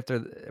 especially after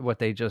what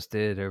they just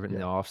did over in the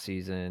Yeah. off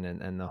season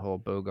and the whole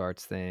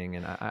Bogarts thing,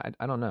 and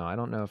I don't know. I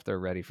don't know if they're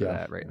ready for Yeah.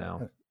 that right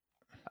now.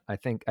 I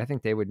think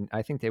they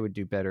would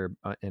do better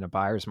in a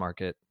buyer's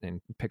market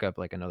and pick up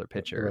like another The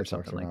pitcher or Red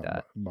Sox something are like not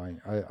that. buying.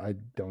 I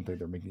don't think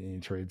they're making any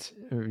trades.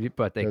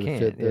 But they They're the can.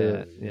 fit. Yeah,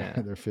 Yeah,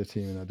 yeah, they're fifth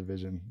team in that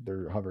division.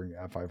 They're hovering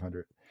at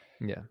 500.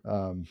 yeah.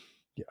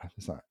 Yeah,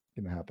 it's not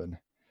going to happen.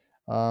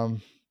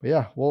 But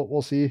yeah,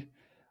 we'll see.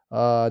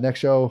 Next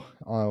show,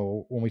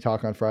 when we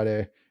talk on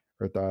Friday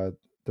or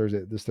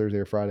this Thursday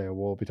or Friday,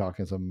 we'll be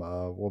talking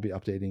we'll be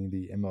updating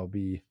the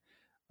MLB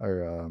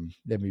or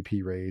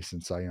MVP race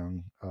and Cy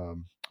Young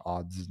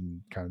odds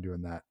and kind of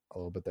doing that a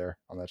little bit there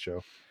on that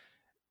show.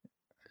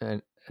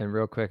 And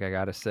real quick, I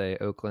gotta say,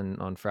 Oakland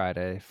on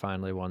Friday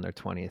finally won their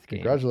 20th game of the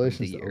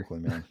Congratulations to year.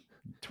 Oakland, man.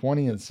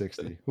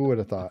 20-60. Who would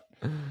have thought?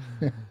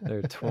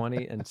 They're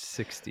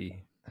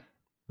 20-60,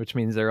 which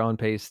means they're on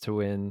pace to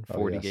win Oh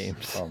 40 yes.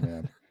 games. Oh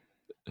man.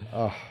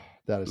 Oh,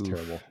 that is Oof.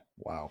 terrible.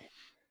 Wow.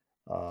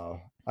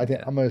 I think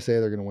Yeah. I'm going to say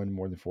they're going to win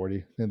more than 40.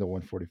 I think they'll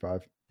win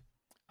 45.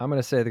 I'm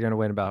gonna say they're gonna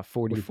win about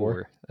 44.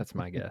 44. That's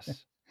my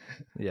guess.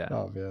 Yeah,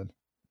 Oh man.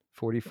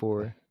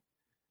 44.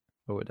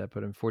 What would that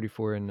put him?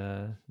 44 and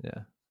yeah,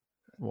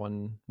 If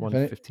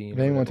 115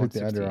 or anyone whatever, took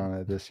the under 116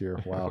 on it this year,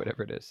 or wow.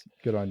 whatever it is.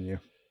 Good on you.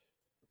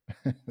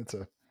 It's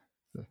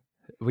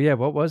Well, yeah.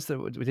 What was the?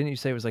 Didn't you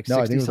say it was like no,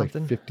 I 60 think it was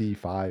something? like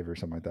 55 or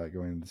something like that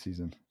going into the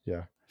season.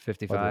 Yeah.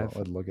 55.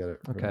 I'd look at it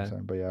for Okay. next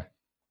time. But yeah.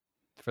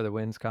 For the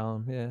wins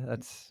column. Yeah,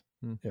 that's.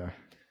 Yeah.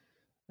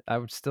 I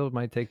would still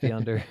might take the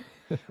under.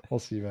 We'll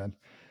see, man.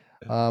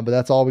 But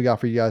that's all we got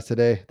for you guys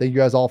today. Thank you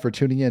guys all for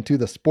tuning in to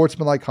the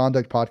Sportsmanlike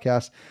Conduct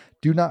Podcast.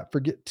 Do not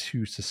forget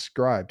to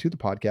subscribe to the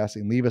podcast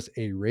and leave us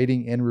a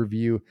rating and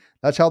review.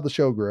 That's how the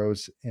show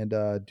grows. And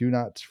do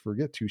not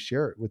forget to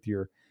share it with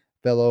your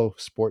fellow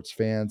sports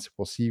fans.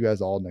 We'll see you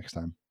guys all next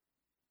time.